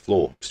things on your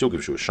floor. Still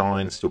gives you a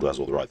shine, still does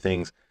all the right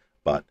things,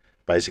 but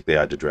basically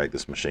I had to drag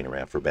this machine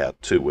around for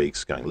about 2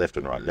 weeks, going left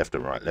and right, left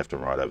and right, left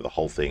and right over the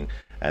whole thing,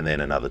 and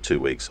then another 2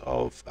 weeks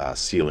of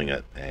sealing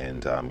it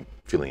and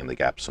filling in the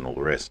gaps and all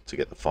the rest to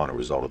get the final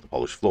result of the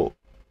polished floor.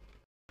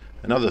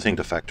 Another thing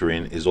to factor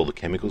in is all the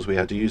chemicals we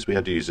had to use. We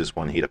had to use this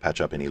one here to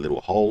patch up any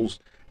little holes,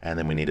 and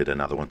then we needed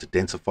another one to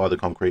densify the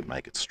concrete,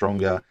 make it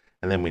stronger,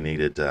 and then we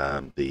needed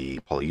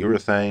the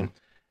polyurethane,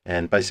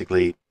 and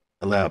basically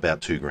allow about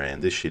 $2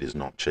 grand. This shit is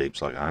not cheap.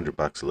 It's like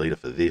 $100 a litre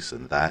for this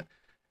and that.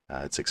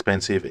 It's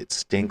expensive. It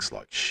stinks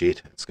like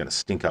shit. It's going to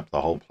stink up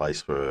the whole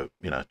place for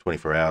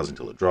 24 hours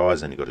until it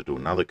dries, and you've got to do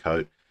another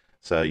coat.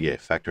 So yeah,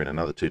 factor in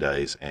another 2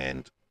 days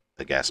and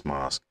a gas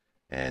mask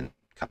and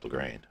a couple of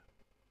grand.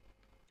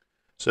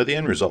 So the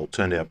end result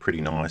turned out pretty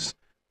nice.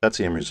 That's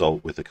the end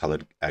result with the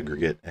coloured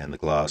aggregate and the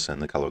glass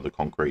and the colour of the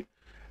concrete.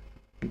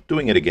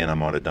 Doing it again, I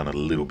might have done it a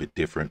little bit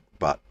different,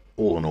 but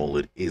all in all,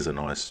 it is a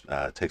nice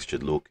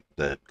textured look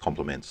that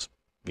complements,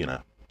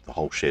 the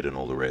whole shed and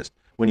all the rest.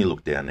 When you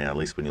look down now, at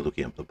least when you're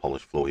looking at the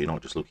polished floor, you're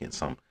not just looking at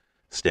some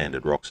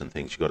standard rocks and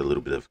things. You've got a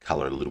little bit of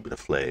colour, a little bit of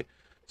flair.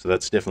 So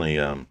that's definitely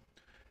going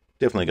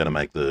to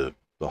make the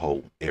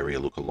whole area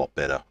look a lot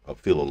better,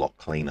 feel a lot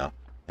cleaner,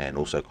 and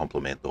also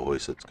complement the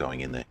hoist that's going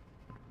in there.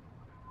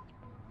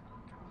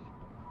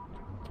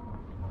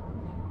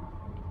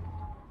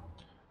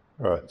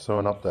 Alright, so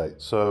an update.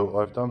 So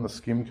I've done the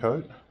skim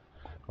coat.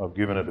 I've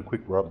given it a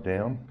quick rub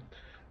down.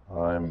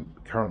 I'm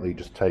currently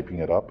just taping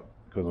it up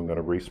because I'm going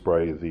to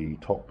respray the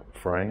top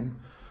frame.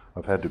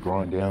 I've had to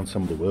grind down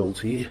some of the welds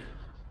here.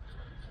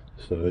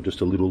 So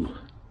just a little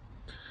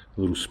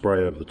spray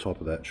over the top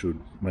of that should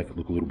make it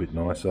look a little bit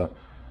nicer.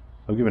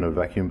 I've given it a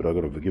vacuum, but I've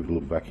got to give it a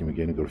little vacuum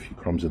again. I've got a few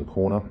crumbs in the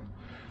corner.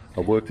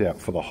 I've worked out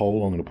for the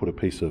hole, I'm going to put a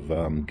piece of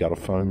gutter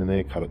foam in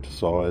there, cut it to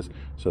size,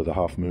 so the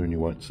half moon you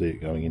won't see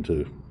it going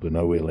into the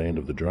nowhere land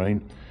of the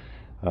drain.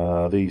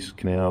 These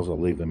canals, I'll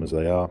leave them as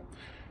they are.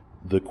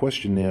 The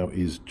question now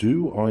is,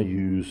 do I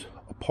use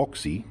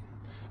epoxy,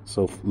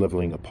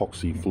 self-leveling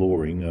epoxy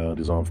flooring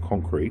designed for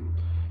concrete,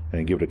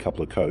 and give it a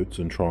couple of coats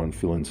and try and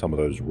fill in some of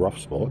those rough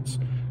spots?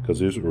 Because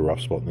there's a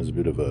rough spot and there's a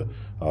bit of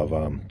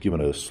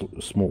giving it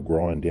a small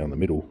grind down the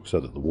middle so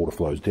that the water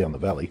flows down the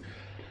valley.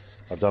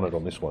 I've done it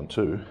on this one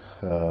too,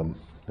 and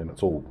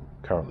it's all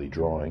currently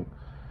drying.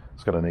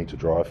 It's going to need to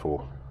dry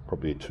for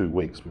probably 2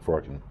 weeks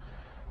before I can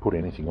put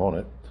anything on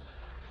it.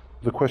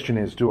 The question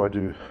is, do I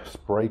do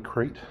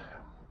spraycrete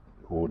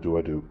or do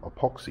I do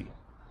epoxy?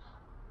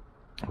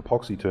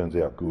 Epoxy turns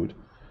out good.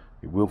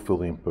 It will fill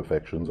the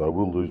imperfections. I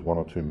will lose 1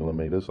 or 2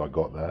 millimeters. I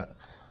got that.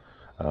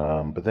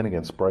 But then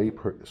again,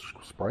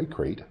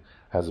 spraycrete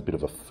has a bit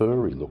of a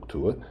furry look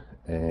to it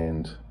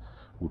and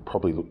would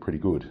probably look pretty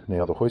good.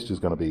 Now the hoist is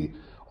going to be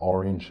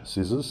orange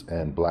scissors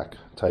and black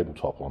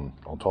tabletop on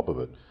top of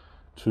it.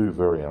 2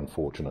 very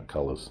unfortunate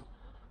colours.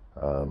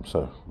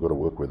 So we've got to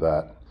work with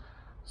that.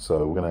 So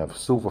we're going to have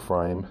silver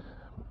frame,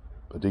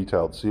 a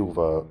detailed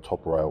silver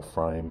top rail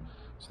frame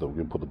so that we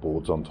can put the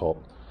boards on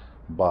top.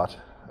 But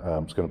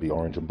it's going to be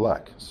orange and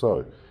black.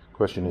 So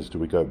question is, do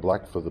we go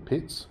black for the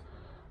pits?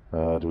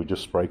 Do we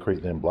just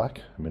spraycrete them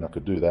black? I mean, I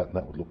could do that and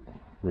that would look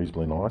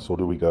reasonably nice. Or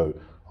do we go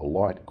a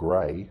light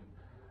grey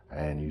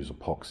and use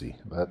epoxy?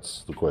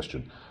 That's the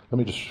question. Let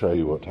me just show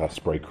you what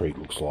spraycrete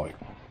looks like.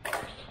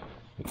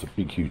 It's a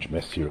big huge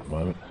mess here at the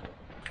moment.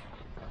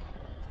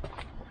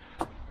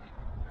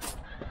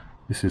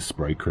 This is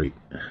spraycrete.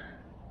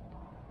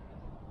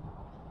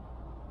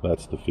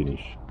 That's the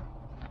finish.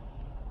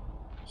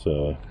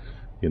 So,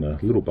 you know,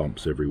 little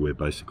bumps everywhere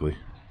basically.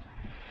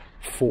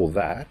 For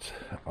that,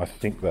 I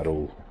think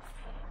that'll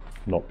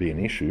not be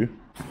an issue.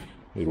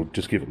 It'll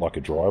just give it like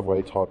a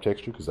driveway type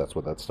texture, because that's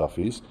what that stuff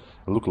is.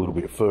 It'll look a little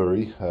bit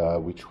furry,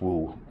 which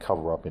will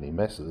cover up any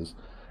messes,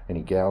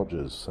 any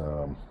gouges,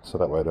 so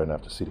that way I don't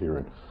have to sit here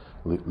and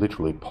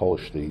literally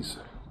polish these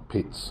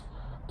pits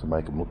to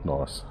make them look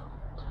nice.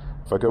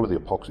 If I go with the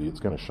epoxy, it's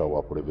going to show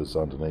up whatever's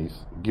underneath,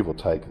 give or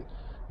take,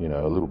 you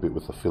know, a little bit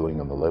with the filling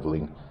and the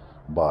leveling,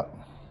 but,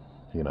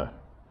 you know,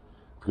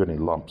 if you've got any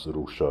lumps,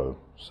 it'll show.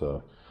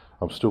 So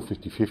I'm still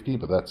 50-50,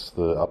 but that's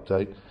the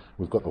update.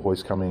 We've got the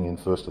hoist coming in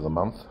first of the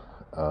month,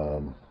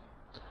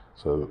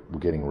 so we're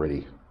getting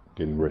ready,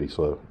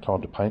 so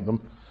time to paint them,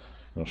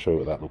 and I'll show you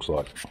what that looks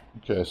like.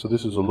 Okay, so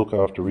this is a look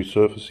after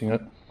resurfacing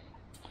it.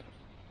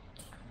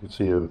 You can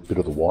see a bit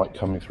of the white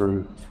coming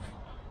through.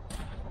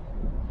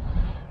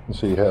 You can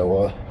see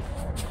how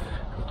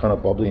kind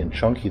of bubbly and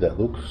chunky that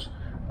looks.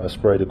 I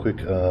sprayed a quick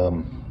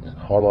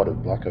highlight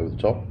of black over the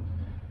top,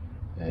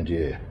 and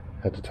yeah,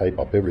 had to tape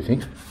up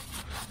everything.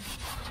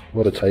 A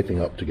lot of taping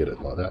up to get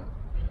it like that.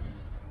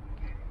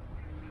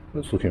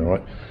 That's looking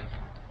alright.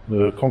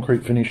 The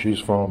concrete finish is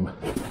from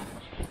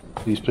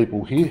these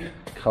people here,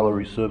 Colour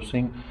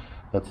Resurfacing.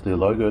 That's their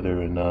logo.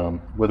 They're in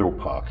Wetherill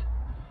Park,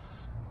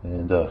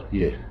 and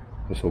yeah,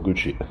 that's all good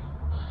shit.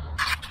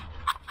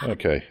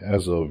 Okay,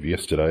 as of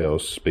yesterday I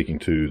was speaking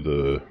to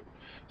the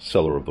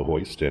seller of the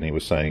hoist, and he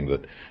was saying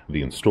that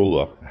the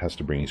installer has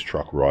to bring his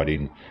truck right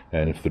in,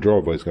 and if the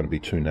driveway is going to be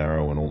too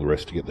narrow and all the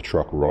rest to get the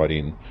truck right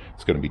in,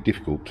 it's going to be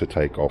difficult to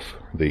take off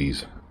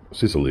these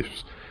scissor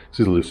lifts.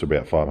 Scissor lifts are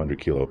about 500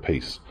 kilo a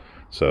piece,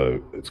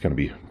 so it's going to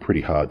be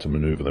pretty hard to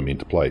maneuver them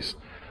into place.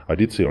 I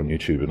did see on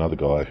YouTube another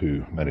guy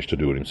who managed to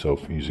do it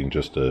himself using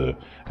just an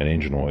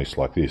engine hoist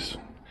like this,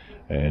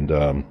 and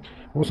it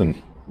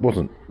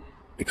wasn't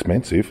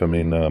expensive. I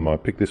mean, I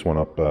picked this one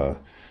up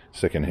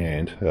second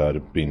hand. It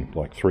had been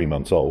like 3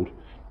 months old,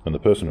 and the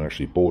person who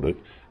actually bought it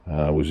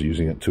was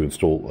using it to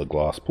install a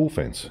glass pool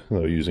fence. They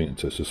were using it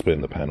to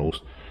suspend the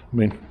panels. I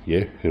mean,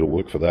 yeah, it'll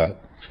work for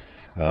that.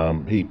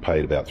 He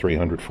paid about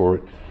 $300 for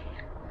it,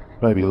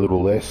 maybe a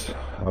little less.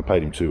 I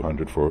paid him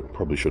 $200 for it.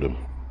 Probably should have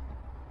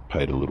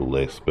paid a little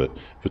less, but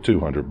for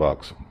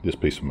 $200, this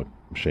piece of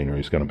machinery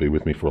is going to be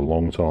with me for a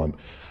long time.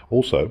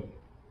 Also,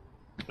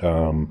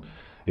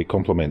 it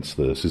complements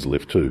the scissor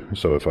lift too,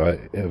 so if I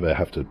ever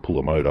have to pull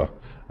a motor,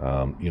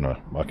 you know,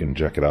 I can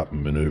jack it up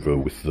and maneuver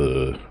with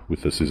the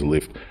scissor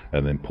lift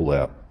and then pull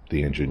out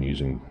the engine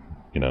using,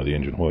 you know, the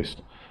engine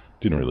hoist.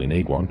 Didn't really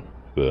need one,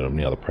 but I'm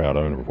now the proud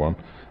owner of one.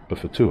 But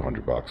for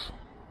 $200,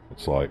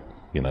 it's like,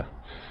 you know,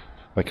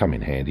 they come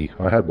in handy.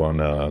 I had one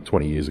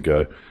 20 years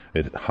ago.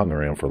 It hung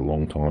around for a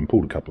long time,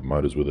 pulled a couple of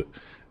motors with it,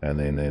 and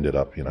then ended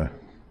up, you know,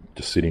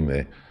 just sitting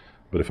there.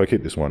 But if I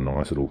keep this one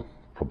nice, it'll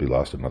probably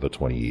last another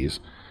 20 years.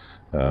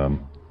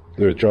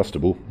 They're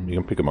adjustable. You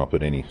can pick them up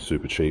at any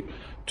super cheap.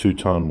 2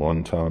 ton,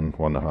 1 ton,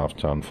 1.5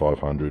 ton,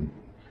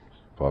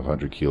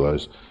 500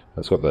 kilos.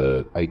 It's got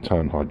the 8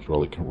 ton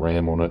hydraulic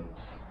ram on it.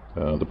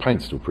 The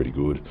paint's still pretty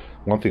good.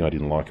 One thing I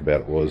didn't like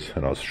about it was,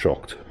 and I was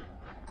shocked,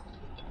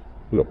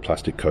 we've got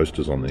plastic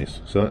coasters on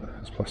this. So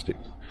it's plastic.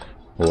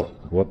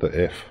 What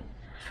the F?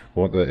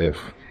 What the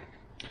F?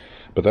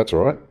 But that's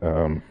alright.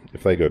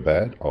 If they go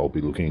bad, I'll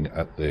be looking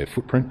at their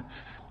footprint.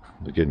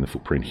 They're getting the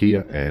footprint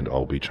here, and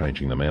I'll be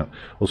changing them out.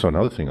 Also,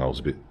 another thing I was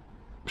a bit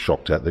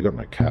shocked at, they've got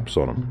no caps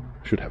on them.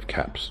 Should have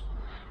caps.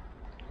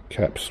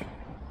 Caps,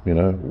 you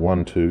know,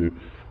 1, 2,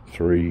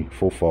 3,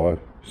 4, 5,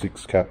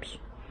 6 caps.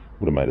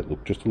 Would have made it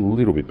look just a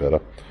little bit better.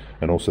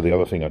 And also the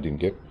other thing I didn't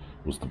get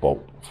was the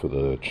bolt for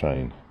the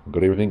chain. I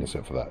got everything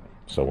except for that.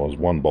 So I was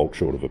 1 bolt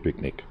short of a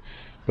picnic.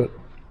 But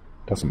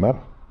doesn't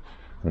matter.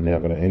 And now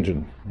I've got an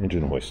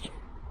engine hoist.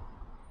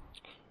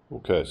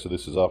 Okay, so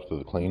this is after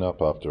the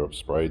cleanup, after I've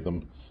sprayed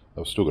them.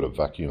 I've still got to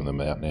vacuum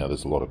them out now.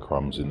 There's a lot of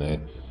crumbs in there,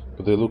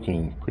 but they're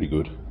looking pretty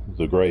good.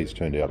 The greys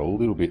turned out a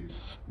little bit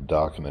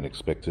darker than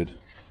expected.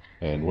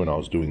 and when I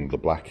was doing the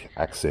black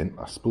accent,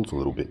 I spilt a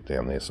little bit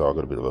down there, so I've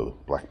got a bit of a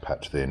black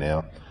patch there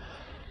now.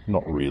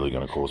 Not really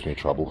going to cause me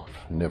trouble.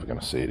 Never going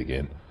to see it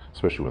again,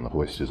 especially when the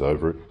hoist is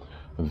over it.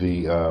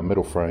 The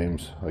metal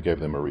frames, I gave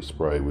them a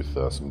respray with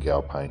some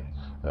gal paint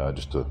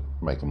just to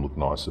make them look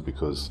nicer,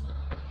 because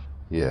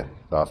yeah,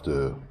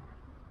 after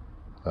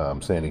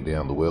sanding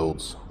down the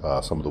welds,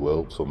 some of the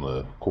welds on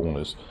the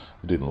corners,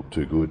 it didn't look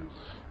too good.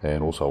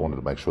 And also I wanted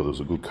to make sure there was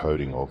a good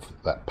coating of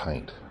that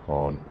paint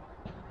on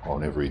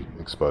every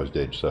exposed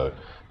edge, so it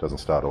doesn't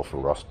start off a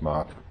rust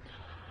mark.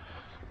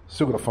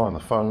 Still got to find the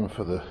foam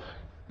for the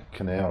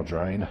canal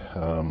drain.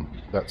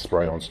 That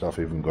spray on stuff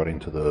even got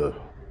into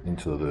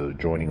the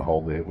joining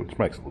hole there, which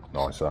makes it look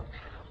nicer.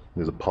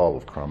 There's a pile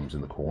of crumbs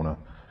in the corner.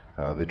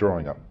 They're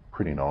drying up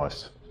pretty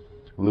nice.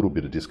 A little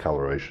bit of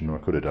discoloration. I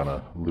could have done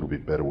a little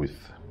bit better with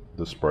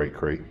the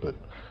spray-crete, but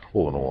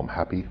all in all I'm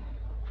happy.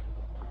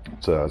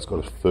 It's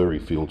got a furry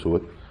feel to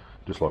it,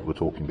 just like we were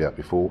talking about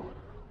before.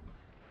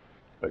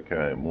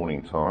 Okay,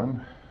 morning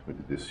time. We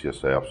did this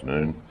yesterday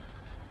afternoon,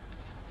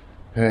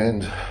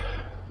 and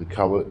the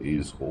colour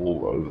is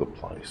all over the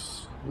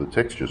place. The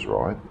texture's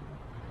right,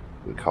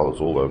 the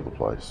colour's all over the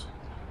place.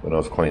 When I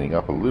was cleaning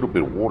up, a little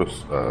bit of water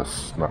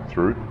snuck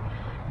through.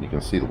 You can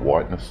see the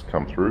whiteness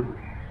come through,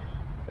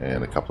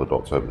 and a couple of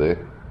dots over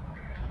there.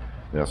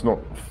 Now it's not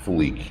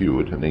fully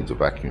cured, it needs a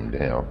vacuum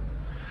down,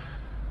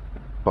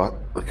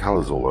 but the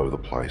colour's all over the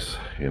place.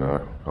 You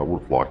know, I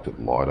would have liked it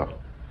lighter,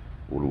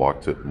 would have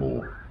liked it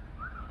more,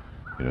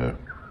 you know,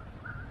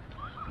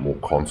 more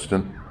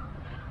constant.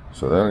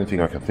 So the only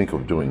thing I can think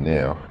of doing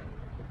now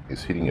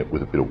is hitting it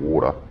with a bit of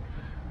water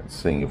and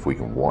seeing if we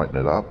can whiten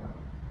it up,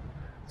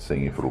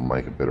 seeing if it'll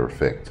make a better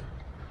effect.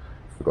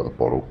 I've got a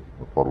bottle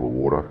of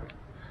water,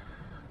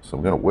 so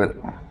I'm going to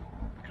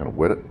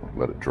wet it,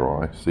 let it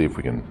dry, see if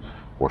we can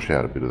wash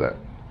out a bit of that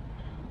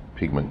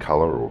pigment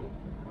colour, or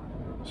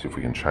see if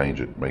we can change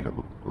it, make it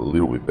look a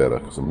little bit better,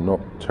 because I'm not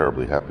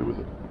terribly happy with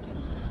it.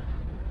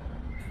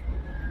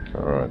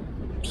 Alright,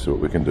 see what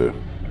we can do.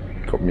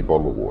 Got me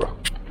bottle of water.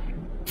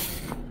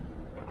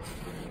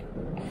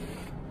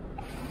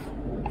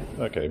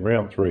 Okay,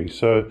 round 3.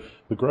 So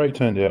the grey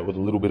turned out with a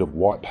little bit of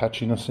white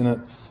patchiness in it.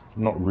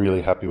 I'm not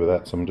really happy with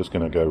that, so I'm just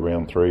going to go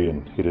round 3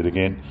 and hit it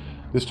again.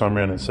 This time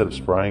around, instead of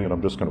spraying it,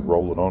 I'm just going to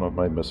roll it on. I've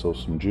made myself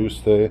some juice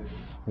there.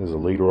 There's a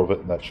litre of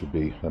it, that should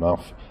be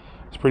enough.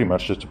 It's pretty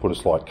much just to put a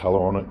slight colour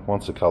on it.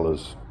 Once the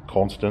colour's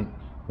constant,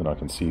 then I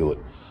can seal it.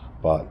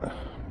 But,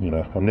 you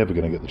know, I'm never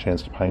going to get the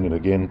chance to paint it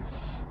again.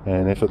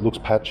 And if it looks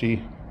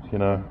patchy, you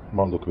know, it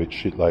might look a bit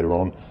shit later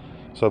on.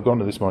 So I've gone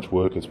to this much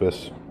work, it's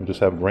best we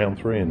just have round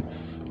 3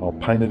 and I'll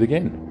paint it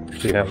again,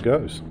 see how it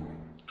goes.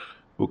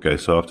 Okay,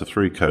 so after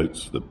 3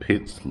 coats, the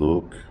pits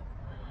look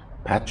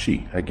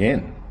patchy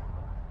again.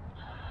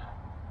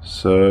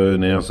 So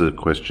now's the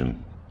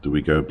question, do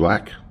we go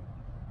black?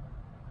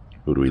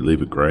 Or do we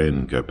leave it grey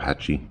and go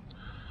patchy?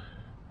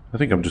 I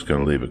think I'm just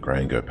going to leave it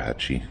grey and go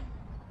patchy.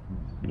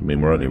 I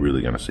mean, we're only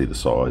really going to see the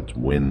sides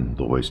when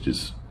the hoist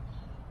is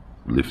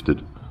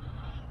lifted.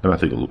 And I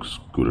think it looks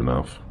good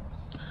enough.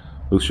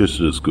 It looks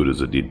just as good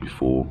as it did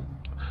before.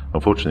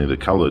 Unfortunately,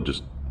 the colour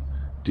just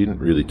didn't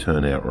really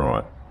turn out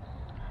right.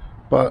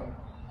 But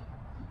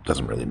it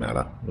doesn't really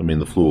matter. I mean,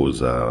 the floor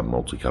is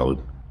multicoloured.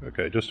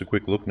 Okay, just a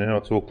quick look now.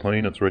 It's all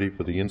clean. It's ready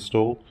for the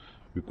install.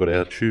 We've got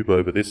our tube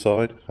over this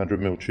side,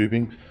 100mm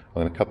tubing.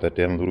 I'm going to cut that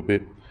down a little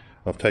bit.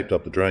 I've taped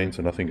up the drain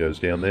so nothing goes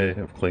down there.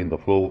 I've cleaned the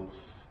floor.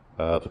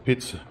 The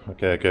pits,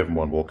 okay, I gave them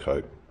one more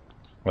coat.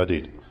 I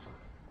did,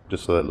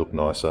 just so they look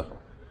nicer.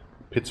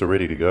 Pits are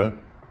ready to go.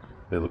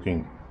 They're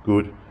looking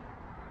good.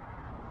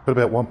 Got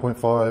about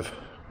 1.5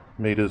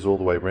 metres all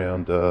the way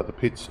around the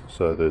pits,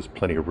 so there's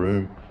plenty of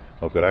room.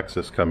 I've got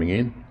access coming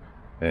in,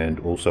 and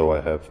also I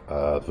have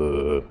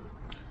the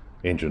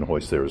engine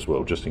hoist there as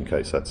well, just in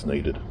case that's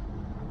needed.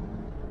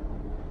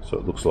 So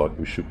it looks like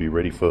we should be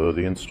ready for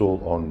the install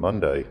on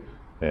Monday,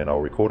 and I'll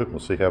record it and we'll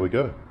see how we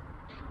go.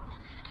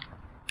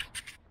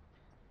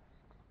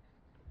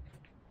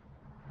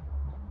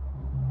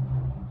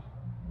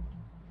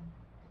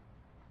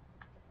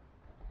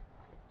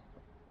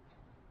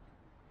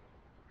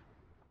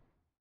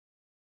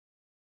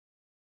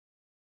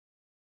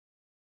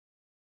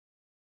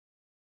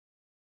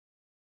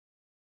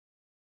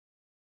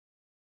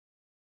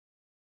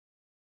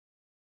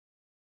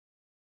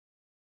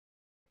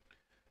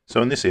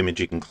 So in this image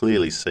you can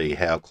clearly see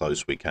how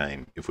close we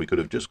came. If we could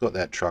have just got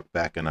that truck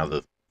back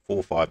another 4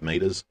 or 5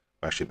 metres,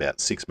 or actually about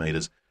 6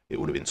 metres, it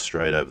would have been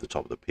straight over the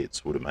top of the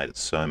pits. Would have made it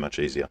so much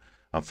easier.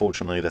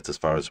 Unfortunately, that's as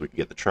far as we could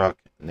get the truck.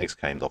 Next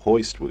came the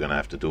hoist. We're going to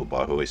have to do it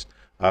by hoist.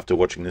 After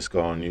watching this guy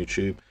on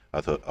YouTube,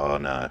 I thought, oh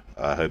no,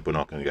 I hope we're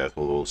not going to go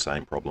through all the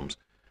same problems.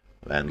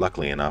 And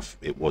luckily enough,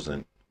 it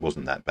wasn't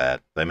that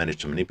bad. They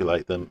managed to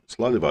manipulate them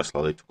slowly by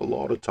slowly. It took a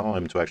lot of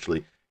time to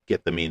actually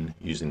get them in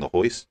using the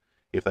hoist.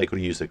 If they could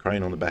have used the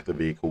crane on the back of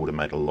the vehicle, it would have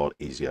made it a lot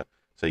easier.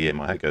 So yeah,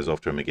 my hat goes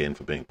off to him again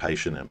for being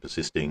patient and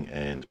persisting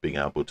and being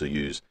able to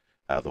use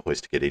the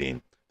hoist to get it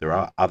in. There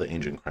are other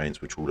engine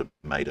cranes which would have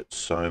made it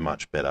so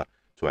much better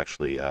to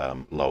actually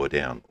lower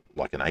down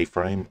like an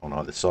A-frame on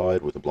either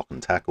side with a block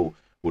and tackle,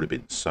 would have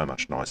been so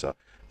much nicer.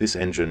 This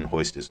engine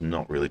hoist is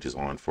not really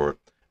designed for it,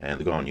 and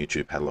the guy on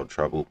YouTube had a lot of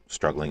trouble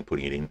struggling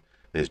putting it in.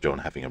 There's John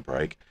having a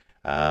break,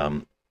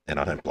 and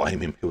I don't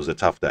blame him. It was a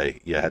tough day.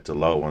 You had to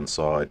lower one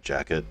side,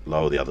 jack it,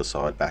 lower the other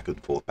side, back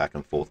and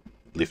forth,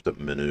 lift it,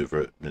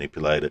 maneuver it,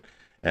 manipulate it,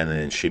 and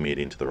then shimmy it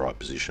into the right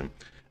position.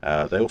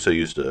 They also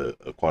used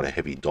quite a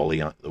heavy dolly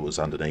that was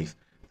underneath.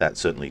 That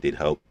certainly did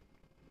help,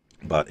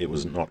 but it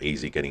was not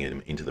easy getting it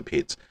into the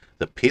pits.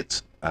 The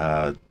pits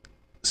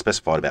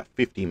specified about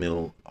 50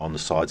 mil on the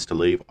sides to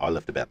leave. I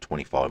left about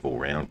 25 all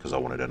round because I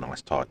wanted a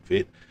nice tight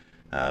fit.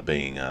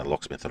 Being a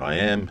locksmith that I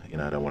am,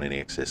 I don't want any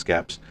excess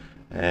gaps,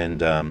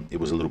 and it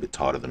was a little bit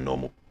tighter than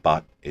normal,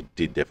 but it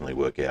did definitely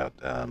work out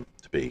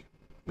to be,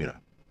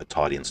 a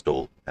tight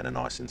install and a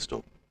nice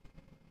install.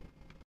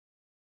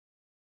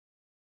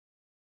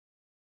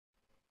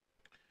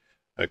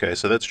 Okay,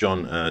 so that's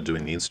John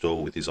doing the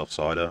install with his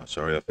offsider.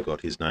 Sorry, I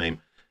forgot his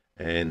name.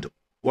 And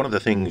one of the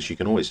things you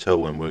can always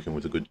tell when working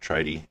with a good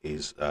tradie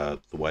is the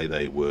way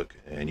they work.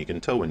 And you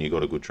can tell when you've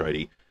got a good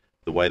tradie,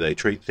 the way they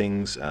treat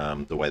things,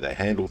 the way they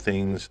handle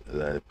things,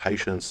 their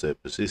patience, their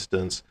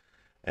persistence.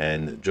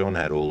 And John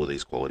had all of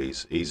these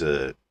qualities. He's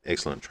an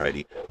excellent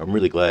tradie. I'm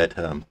really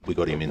glad we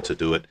got him in to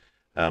do it.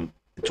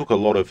 It took a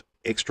lot of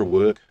extra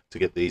work to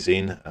get these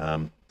in.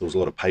 There was a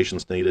lot of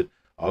patience needed.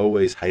 I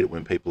always hate it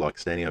when people like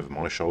standing over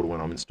my shoulder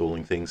when I'm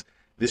installing things.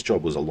 This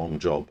job was a long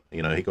job.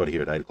 He got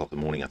here at 8 o'clock in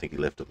the morning. I think he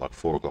left at like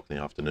 4 o'clock in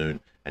the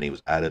afternoon, and he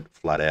was at it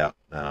flat out.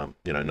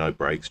 No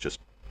breaks, just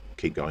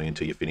keep going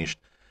until you're finished.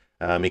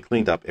 He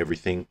cleaned up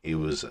everything. He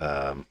was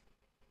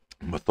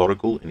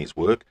methodical in his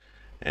work,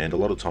 and a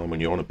lot of time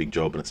when you're on a big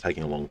job and it's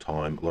taking a long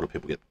time, a lot of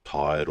people get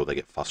tired or they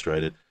get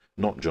frustrated.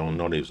 Not John,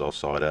 not his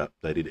offsider.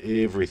 They did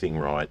everything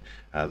right.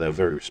 They were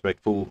very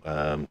respectful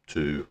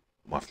to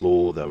my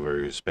floor. They were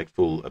very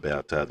respectful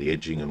about the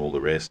edging and all the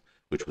rest,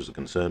 which was a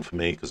concern for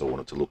me because I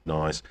wanted to look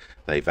nice.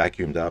 They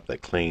vacuumed up, they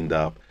cleaned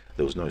up,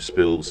 there was no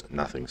spills,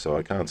 nothing. So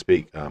I can't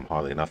speak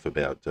highly enough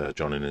about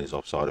John and his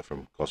offsider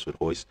from Gosford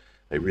Hoist.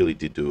 They really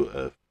did do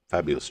a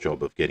fabulous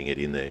job of getting it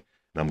in there,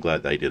 and I'm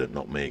glad they did it,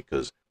 not me,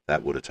 because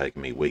that would have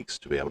taken me weeks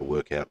to be able to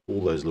work out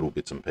all those little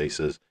bits and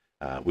pieces,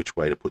 which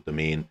way to put them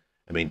in.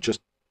 I mean,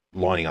 just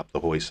lining up the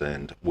hoist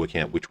and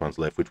working out which one's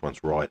left, which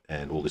one's right,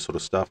 and all this sort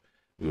of stuff.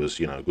 It was,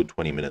 a good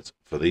 20 minutes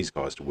for these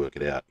guys to work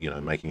it out,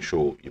 making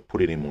sure you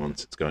put it in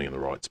once, it's going in the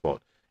right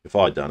spot. If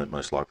I'd done it,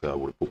 most likely I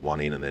would have put one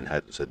in and then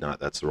had said, no,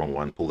 that's the wrong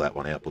one, pull that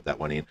one out, put that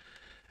one in.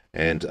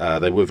 And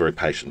they were very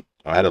patient.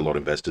 I had a lot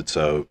invested,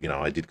 so,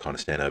 I did kind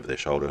of stand over their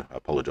shoulder. I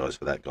apologise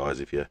for that,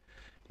 guys, if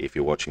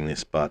you're watching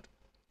this, but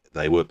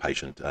they were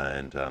patient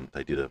and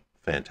they did a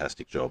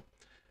fantastic job.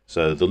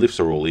 So the lifts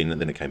are all in, and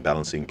then it came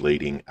balancing,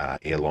 bleeding,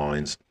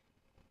 airlines,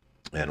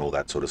 and all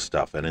that sort of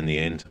stuff. And in the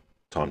end,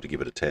 time to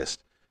give it a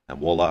test. And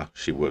voila,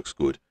 she works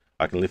good.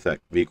 I can lift that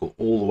vehicle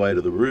all the way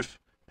to the roof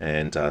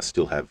and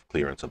still have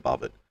clearance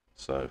above it.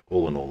 So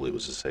all in all, it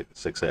was a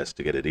success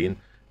to get it in,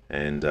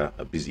 and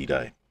a busy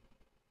day.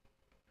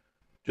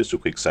 Just a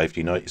quick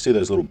safety note. You see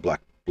those little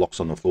black blocks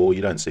on the floor?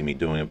 You don't see me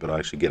doing it, but I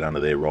actually get under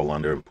there, roll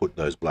under, and put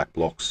those black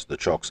blocks, the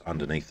chocks,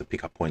 underneath the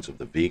pickup points of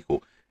the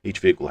vehicle. Each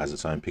vehicle has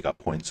its own pickup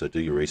point, so do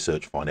your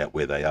research, find out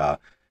where they are.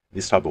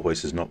 This type of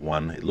hoist is not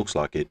one. It looks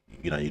like it,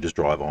 you just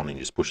drive on and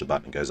you just push the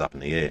button and it goes up in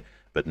the air.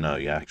 But no,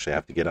 you actually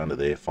have to get under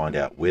there, find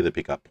out where the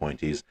pickup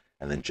point is,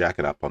 and then jack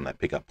it up on that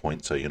pickup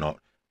point so you're not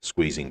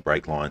squeezing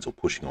brake lines or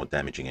pushing or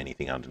damaging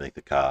anything underneath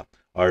the car.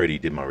 I already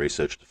did my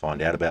research to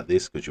find out about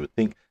this, because you would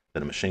think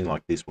that a machine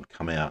like this would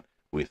come out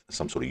with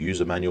some sort of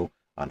user manual.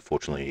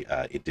 Unfortunately,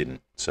 it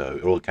didn't. So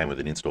it all came with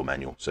an install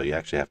manual. So you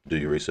actually have to do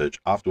your research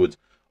afterwards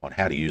on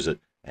how to use it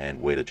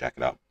and where to jack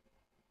it up.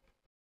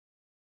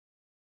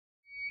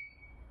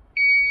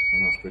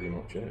 And that's pretty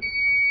much it.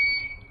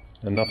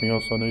 And nothing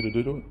else I need to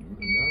do to it?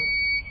 No.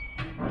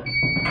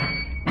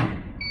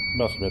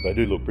 Must admit, they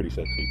do look pretty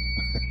sexy.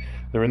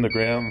 They're in the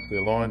ground,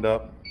 they're lined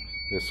up,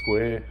 they're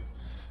square,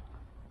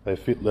 they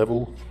fit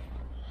level.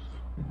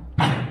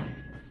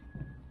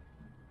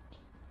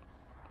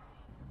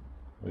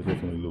 They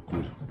definitely look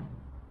good.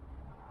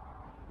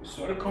 It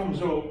sort of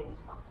comes up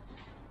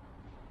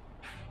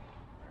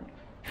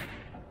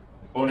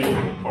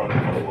uneven for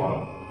a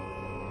while.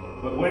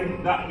 But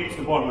when that hits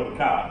the bottom of the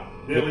car,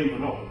 they'll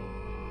even up.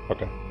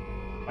 Okay.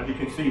 As you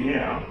can see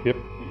now, Yep.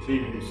 it's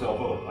evened itself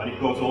up, and it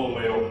goes all the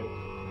way up,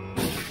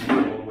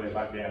 all the way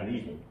back down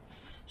even.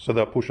 So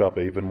they'll push up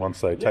even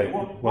once they take,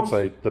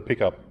 the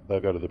pickup, they'll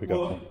go to the pickup.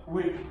 Well,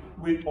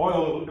 with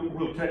oil,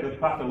 we'll take the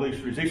path of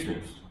least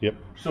resistance. Yep.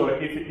 So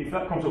if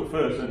that comes up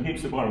first and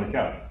hits the bottom of the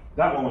car,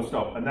 that one will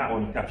stop and that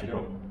one will catch it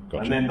up.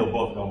 Gotcha. And then they'll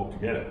both go up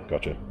together.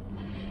 Gotcha.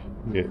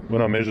 Yeah,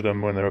 when I measured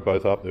them when they were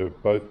both up, they were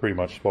both pretty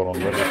much spot on.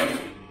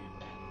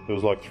 There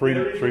was like 3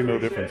 mil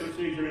difference.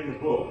 Procedure in the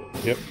book.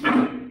 Yep.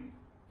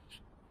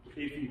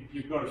 If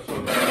you've got a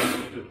sort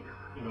of,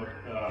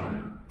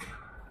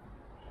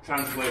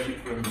 translate it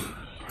from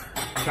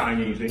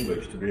Chinese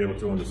English to be able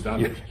to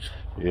understand it.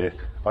 Yeah,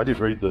 I did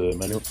read the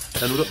manual.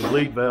 And we've got the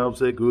lead valves,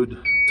 they're good.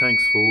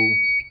 Tank's full.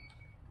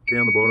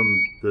 down the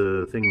bottom,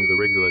 the thing with the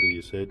regulator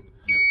you said,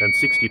 Yep. and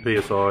 60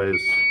 psi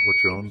is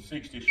what you're on.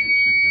 60 should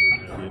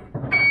do it.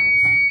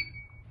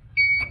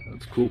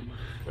 That's cool.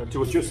 And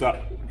to adjust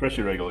that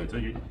pressure regulator,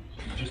 you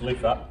just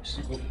lift that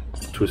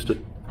Twist it.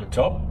 the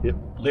top. Yep.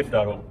 Lift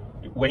that up.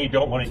 When you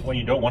don't want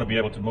to be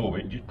able to move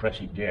it, just press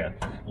it down,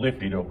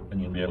 lift it up,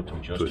 and you'll be able to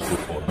adjust Twist it.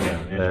 it.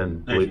 Down.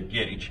 And There's your bleed.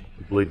 gauge.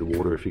 Bleed the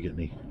water if you get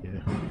any. Yeah.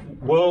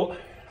 Well,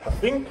 I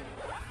think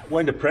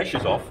when the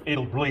pressure's off,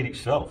 it'll bleed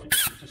itself.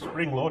 It's a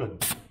spring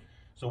loaded.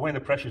 So when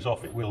the pressure's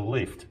off, it will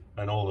lift,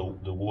 and all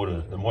the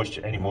water, the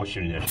moisture, any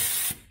moisture in there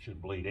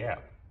should bleed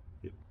out.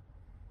 Yep.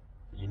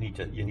 You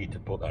need to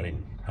put that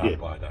in, Yeah.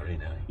 hardwire that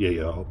in.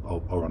 Yeah.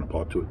 I'll run a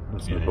pipe to it.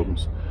 That's no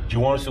problems. Do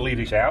you want us to leave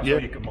this out Yeah. so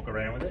you can muck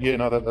around with it? Yeah.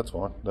 No, that's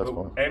fine. That's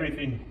fine.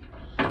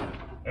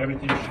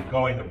 Everything should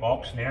go in the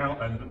box now,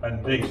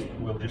 and these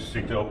will just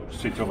sit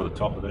over the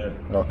top of there.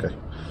 Okay.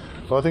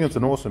 Well, I think it's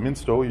an awesome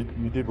install. You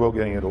did well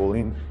getting it all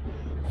in,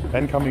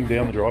 and coming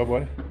down the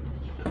driveway.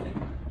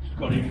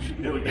 Got him, should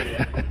nearly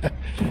get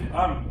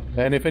out.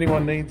 And if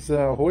anyone needs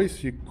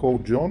Hoist, you call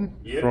John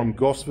from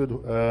Gosford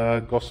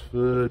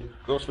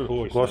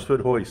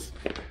Hoist.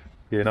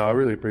 Yeah, no, I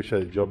really appreciate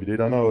the job you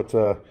did. I know it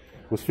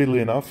was fiddly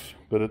enough,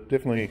 but it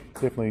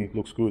definitely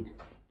looks good.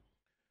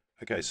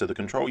 Okay, so the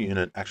control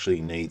unit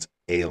actually needs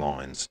air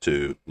lines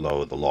to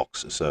lower the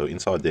locks. So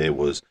inside there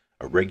was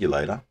a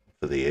regulator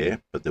for the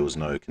air, but there was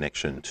no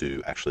connection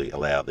to actually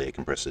allow the air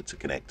compressor to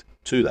connect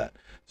to that.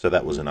 So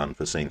that was an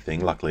unforeseen thing.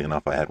 Luckily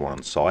enough, I had one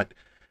on site.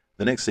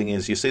 The next thing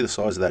is, you see the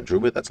size of that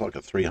drill bit? That's like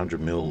a 300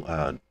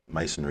 mil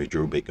masonry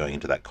drill bit going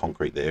into that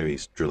concrete there.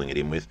 He's drilling it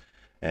in with.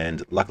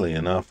 And luckily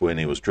enough, when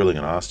he was drilling,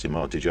 I asked him,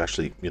 oh, did you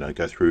actually,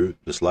 go through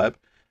the slab?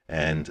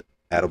 And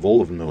out of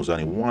all of them, there was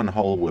only one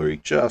hole where he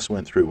just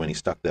went through when he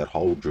stuck that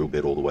whole drill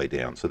bit all the way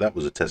down. So that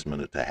was a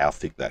testament to how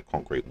thick that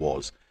concrete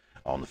was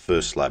on the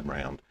first slab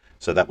round.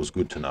 So that was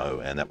good to know,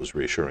 and that was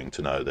reassuring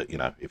to know that,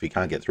 if you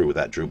can't get through with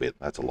that drill bit,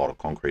 that's a lot of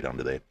concrete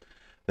under there.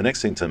 The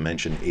next thing to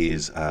mention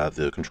is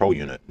the control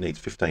unit needs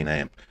 15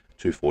 amp,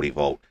 240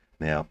 volt.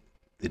 Now,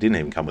 it didn't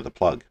even come with a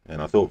plug,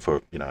 and I thought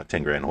for, a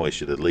 10 grand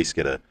hoist, you'd at least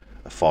get a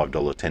 $5,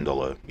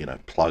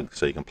 $10, plug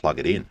so you can plug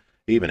it in.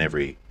 Even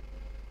every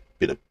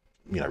bit of,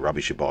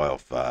 rubbish you buy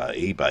off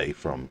eBay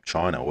from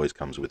China always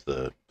comes with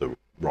the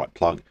right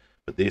plug.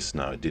 But this,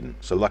 no, it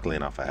didn't. So luckily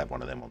enough, I have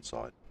one of them on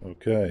site.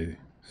 Okay,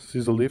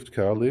 scissor lift,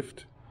 car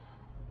lift.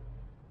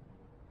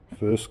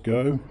 First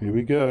go, here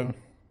we go.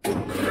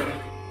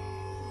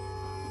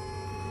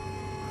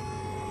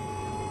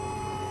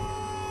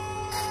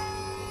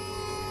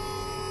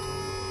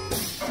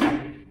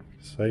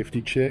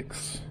 Safety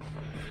checks.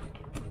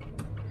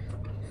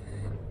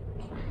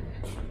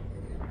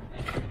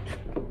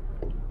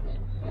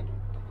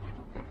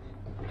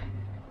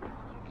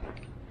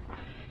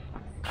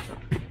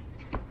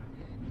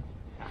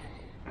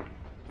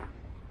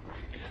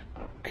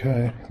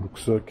 Okay,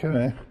 looks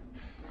okay.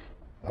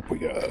 Up we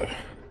go.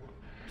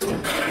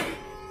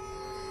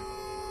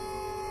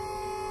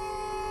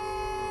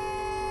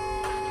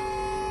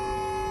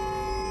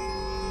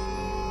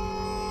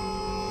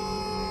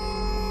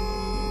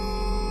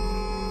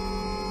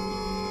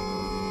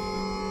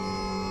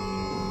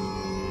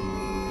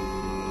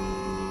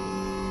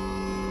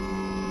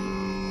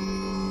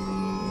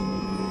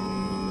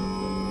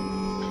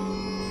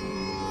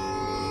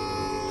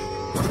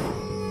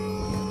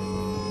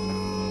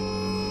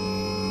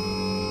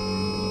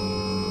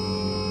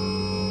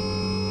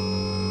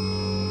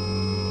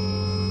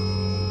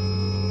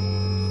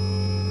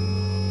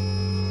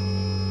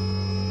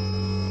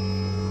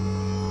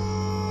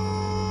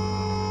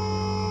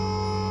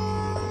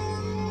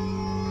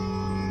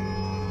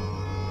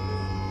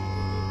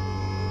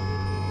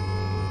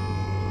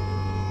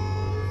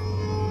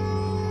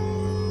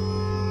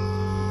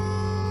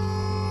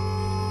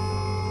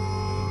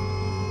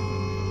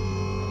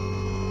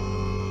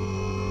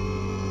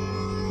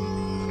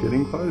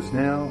 Getting close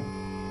now.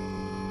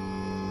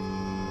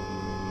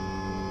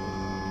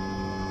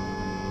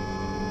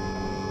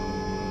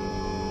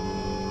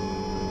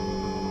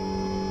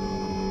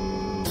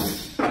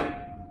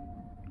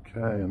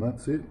 Okay, and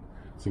that's it.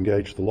 Let's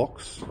engage the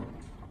locks.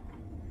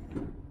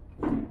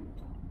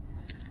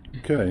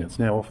 Okay, it's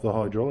now off the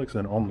hydraulics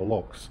and on the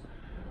locks.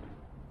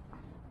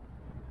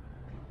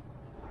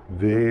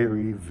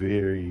 Very,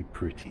 very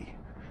pretty.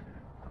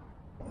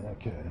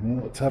 Okay,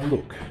 now let's have a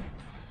look.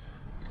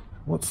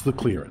 What's the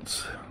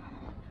clearance?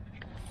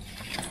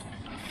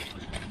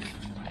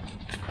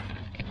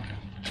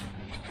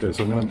 Okay,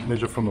 so I'm going to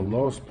measure from the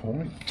lowest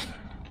point.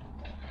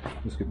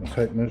 Just get my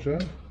tape measure.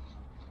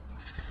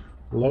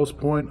 The lowest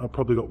point, I've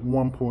probably got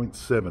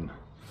 1.7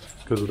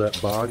 because of that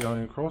bar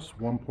going across.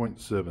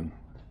 1.7.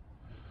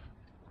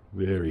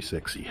 Very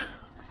sexy.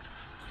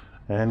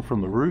 And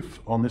from the roof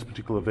on this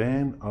particular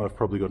van, I've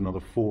probably got another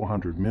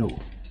 400 mil.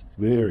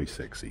 Very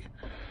sexy.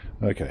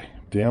 Okay,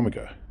 down we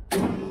go.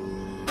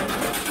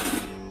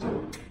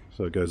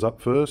 So it goes up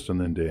first and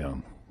then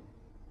down.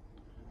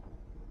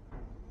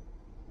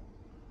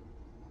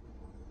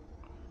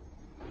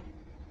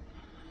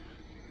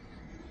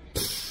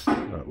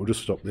 Right, we'll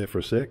just stop there for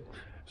a sec.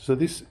 So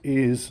this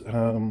is,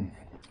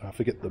 I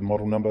forget the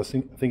model number, I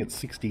think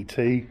it's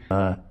 60T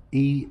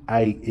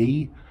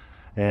EAE,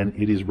 and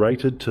it is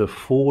rated to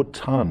 4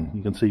 ton.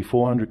 You can see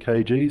 400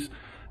 kgs.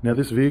 Now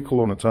this vehicle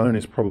on its own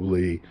is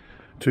probably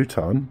 2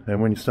 ton,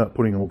 and when you start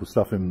putting all the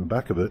stuff in the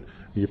back of it,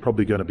 you're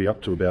probably going to be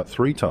up to about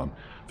 3 ton,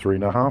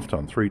 3.5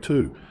 ton,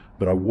 3.2.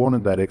 But I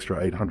wanted that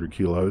extra 800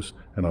 kilos,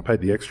 and I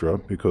paid the extra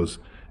because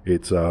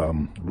it's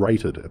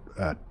rated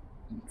at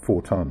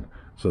 4 ton.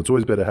 So it's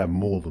always better to have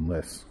more than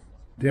less.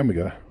 Down we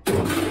go.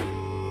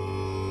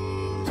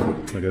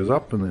 It goes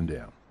up and then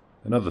down.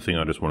 Another thing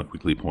I just want to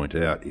quickly point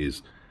out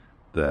is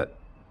that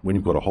when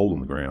you've got a hole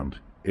in the ground,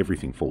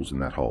 everything falls in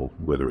that hole,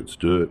 whether it's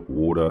dirt,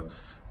 water,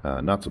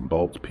 nuts and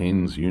bolts,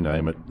 pins, you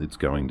name it, it's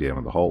going down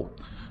in the hole.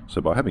 So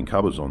by having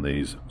covers on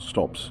these,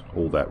 stops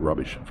all that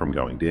rubbish from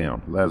going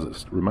down, allows it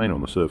to remain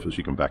on the surface.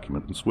 You can vacuum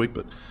it and sweep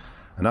it.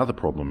 Another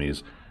problem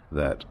is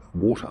that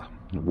water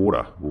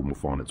will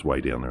find its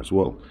way down there as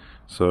well.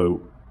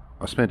 So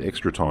I spent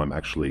extra time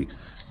actually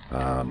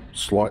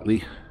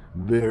slightly,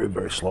 very,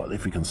 very slightly,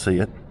 if you can see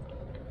it,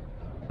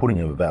 putting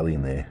a valley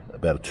in there,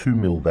 about a 2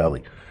 mil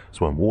valley.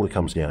 So when water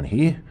comes down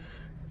here,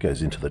 it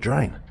goes into the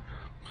drain.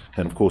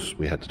 And of course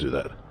we had to do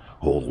that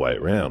all the way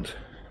around,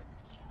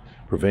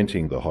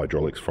 preventing the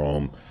hydraulics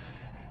from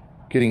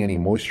getting any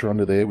moisture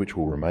under there, which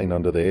will remain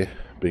under there,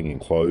 being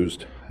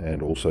enclosed,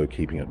 and also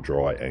keeping it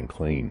dry and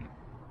clean.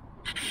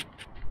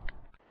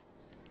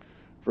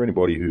 For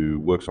anybody who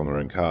works on their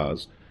own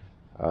cars,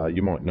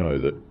 you might know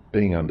that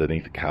being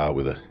underneath a car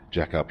with a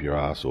jack up your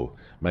ass or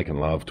making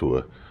love to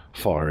a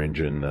fire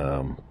engine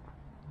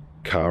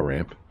car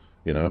ramp,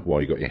 you know,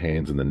 while you got your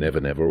hands in the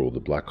never or the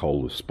black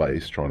hole of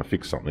space trying to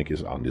fix something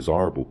is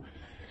undesirable.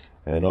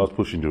 And I was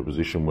pushed into a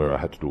position where I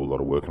had to do a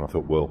lot of work, and I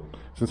thought, well,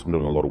 since I'm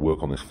doing a lot of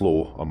work on this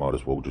floor, I might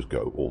as well just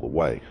go all the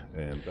way.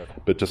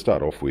 But to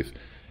start off with,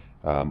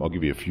 I'll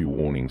give you a few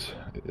warnings.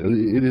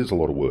 It is a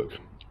lot of work.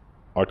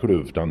 I could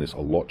have done this a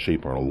lot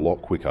cheaper and a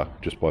lot quicker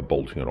just by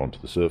bolting it onto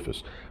the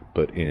surface.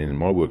 But in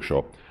my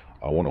workshop,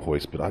 I want a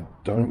hoist, but I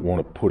don't want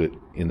to put it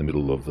in the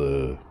middle of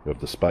the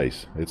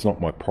space. It's not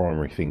my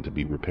primary thing to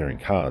be repairing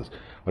cars.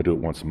 I do it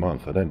once a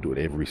month. I don't do it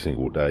every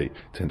single day,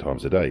 10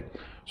 times a day.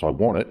 So I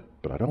want it,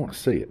 but I don't want to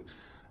see it.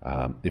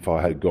 If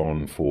I had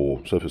gone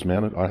for surface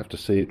mounted, I'd have to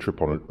see it,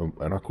 trip on it,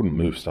 and I couldn't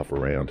move stuff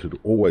around. It'd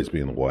always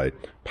be in the way,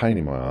 pain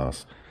in my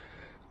ass.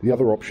 The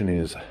other option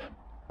is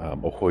a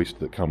hoist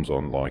that comes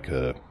on like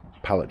a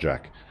pallet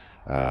jack,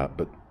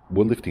 but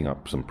we're lifting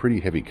up some pretty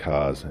heavy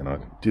cars, and I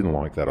didn't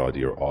like that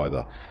idea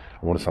either.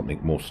 I wanted something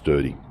more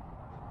sturdy.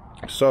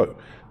 So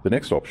the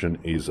next option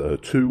is a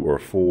 2 or a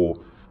 4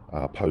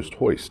 post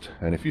hoist.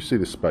 And if you see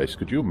this space,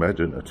 could you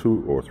imagine a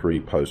 2 or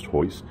 3 post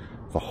hoist?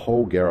 The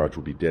whole garage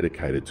would be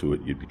dedicated to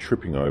it. You'd be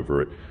tripping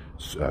over it,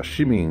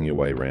 shimmying your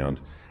way around.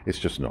 It's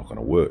just not going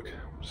to work.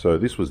 So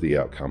this was the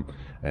outcome,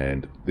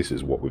 and this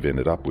is what we've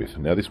ended up with.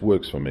 Now this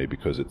works for me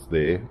because it's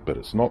there, but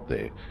it's not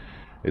there.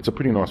 It's a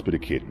pretty nice bit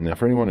of kit. Now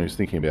for anyone who's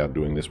thinking about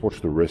doing this,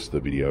 watch the rest of the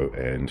video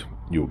and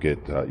you'll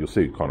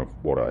see kind of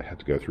what I had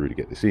to go through to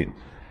get this in.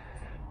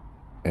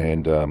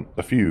 And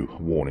a few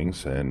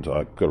warnings, and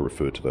I've got to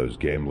refer to those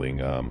gambling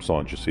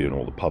signs you see in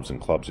all the pubs and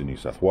clubs in New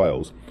South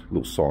Wales. A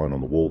little sign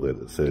on the wall there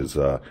that says,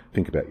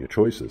 think about your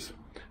choices.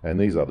 And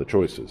these are the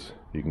choices.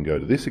 You can go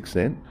to this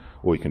extent,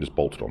 or you can just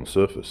bolt it on the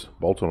surface.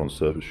 Bolt it on the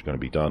surface, you're going to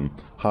be done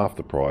half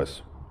the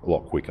price, a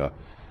lot quicker.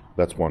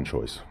 That's one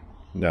choice.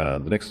 Now,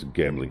 the next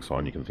gambling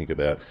sign you can think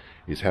about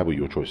is how will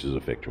your choices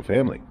affect your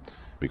family?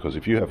 Because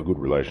if you have a good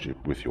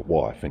relationship with your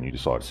wife and you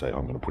decide to say,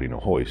 I'm going to put in a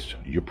hoist,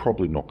 you're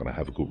probably not going to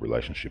have a good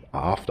relationship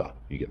after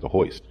you get the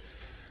hoist.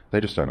 They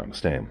just don't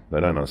understand. They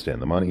don't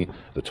understand the money,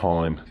 the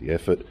time, the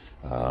effort,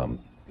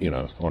 you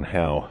know, on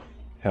how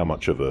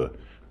much of a,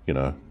 you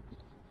know,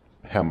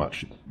 how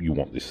much you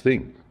want this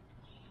thing.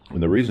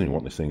 And the reason you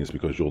want this thing is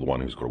because you're the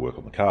one who's got to work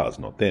on the cars,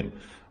 not them.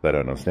 They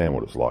don't understand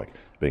what it's like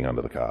being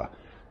under the car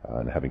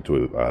and having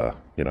to,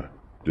 you know,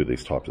 do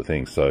these types of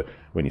things. So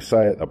when you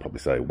say it, they'll probably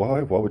say,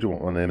 why would you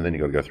want one of them? And then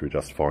you've got to go through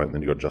justify it, and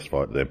then you've got to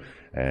justify it to them.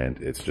 And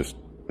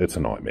it's a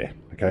nightmare,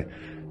 okay?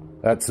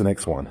 That's the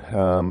next one.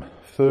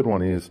 Third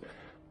one is,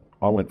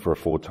 I went for a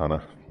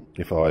 4-tonner.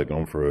 If I had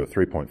gone for a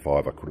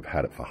 3.5, I could have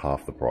had it for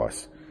half the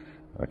price,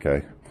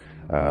 okay?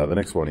 The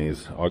next one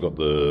is, I got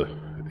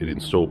it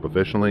installed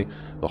professionally.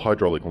 The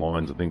hydraulic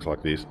lines and things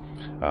like this,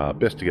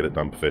 best to get it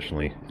done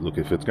professionally. Look,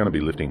 if it's going to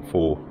be lifting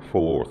 4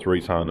 or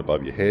 3 ton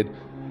above your head,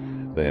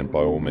 then by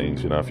all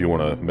means, you know, if you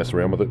want to mess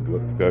around with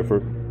it, go for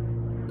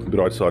it.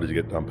 But I decided to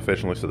get it done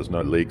professionally so there's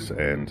no leaks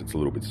and it's a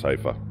little bit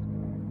safer.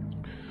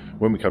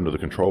 When we come to the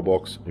control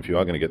box, if you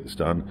are going to get this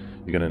done,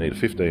 you're going to need a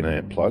 15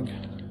 amp plug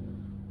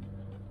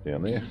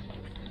down there.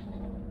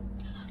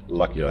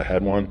 Lucky I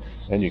had one.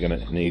 And you're going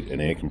to need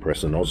an air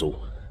compressor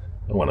nozzle,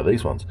 one of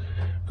these ones,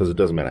 because it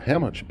doesn't matter how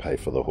much you pay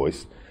for the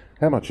hoist,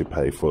 how much you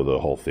pay for the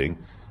whole thing,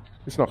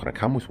 it's not going to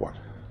come with one.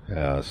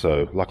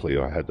 So luckily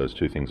I had those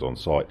 2 things on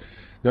site.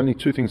 The only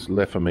 2 things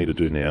left for me to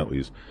do now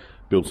is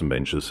build some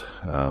benches,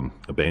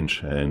 a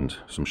bench and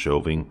some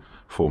shelving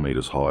 4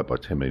 meters high by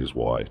 10 meters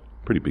wide.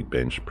 pretty big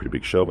bench, pretty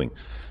big shelving.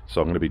 So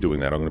I'm going to be doing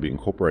that. I'm going to be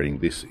incorporating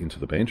this into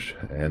the bench,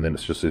 and then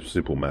it's just a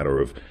simple matter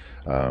of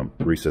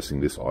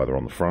recessing this either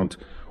on the front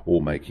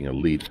or making a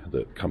lid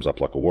that comes up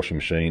like a washing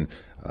machine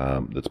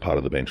that's part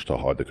of the bench to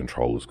hide the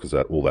controllers, because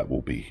all that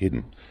will be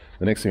hidden.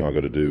 The next thing I've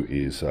got to do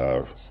is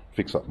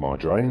fix up my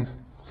drain.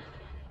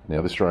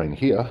 Now this drain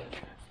here,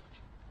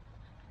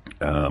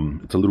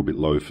 it's a little bit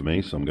low for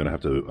me, so I'm going to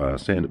have to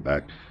sand it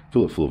back,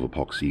 fill it full of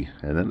epoxy,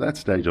 and at that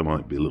stage I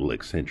might be a little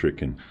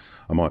eccentric, and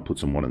I might put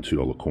some $1 and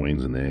 $2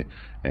 coins in there,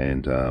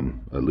 and a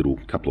little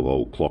couple of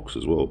old clocks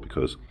as well,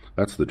 because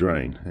that's the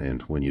drain.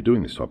 And when you're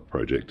doing this type of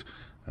project,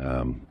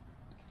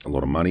 a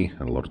lot of money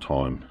and a lot of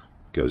time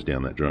goes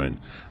down that drain.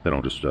 Then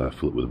I'll just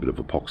fill it with a bit of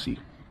epoxy.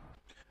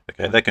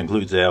 Okay, that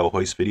concludes our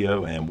hoist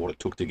video and what it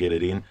took to get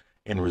it in.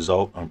 End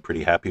result, I'm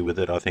pretty happy with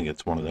it. I think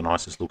it's one of the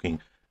nicest looking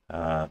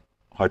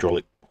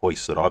hydraulic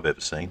hoists that I've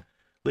ever seen.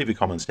 Leave your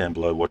comments down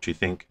below what you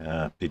think.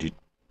 Did you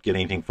get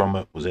anything from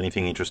it? Was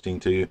anything interesting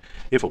to you?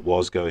 If it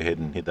was, go ahead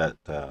and hit that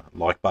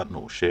like button,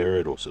 or share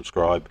it, or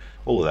subscribe.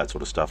 All of that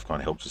sort of stuff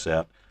kind of helps us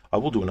out. I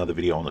will do another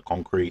video on the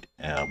concrete,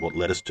 what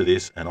led us to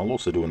this, and I'll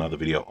also do another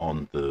video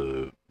on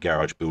the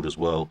garage build as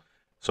well.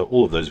 So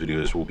all of those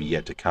videos will be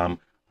yet to come.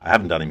 I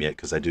haven't done them yet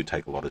because they do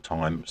take a lot of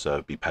time,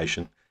 so be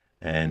patient.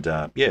 And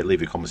yeah,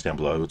 leave your comments down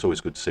below. It's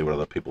always good to see what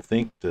other people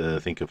think,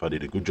 to think if I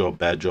did a good job,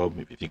 bad job,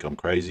 if you think I'm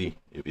crazy,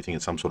 if you think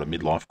it's some sort of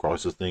midlife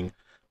crisis thing.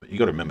 But you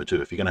got to remember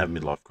too, if you're going to have a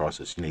midlife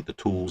crisis, you need the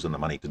tools and the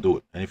money to do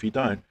it. And if you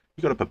don't,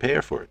 you got to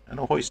prepare for it. And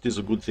a hoist is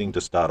a good thing to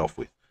start off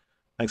with.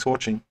 Thanks for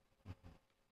watching.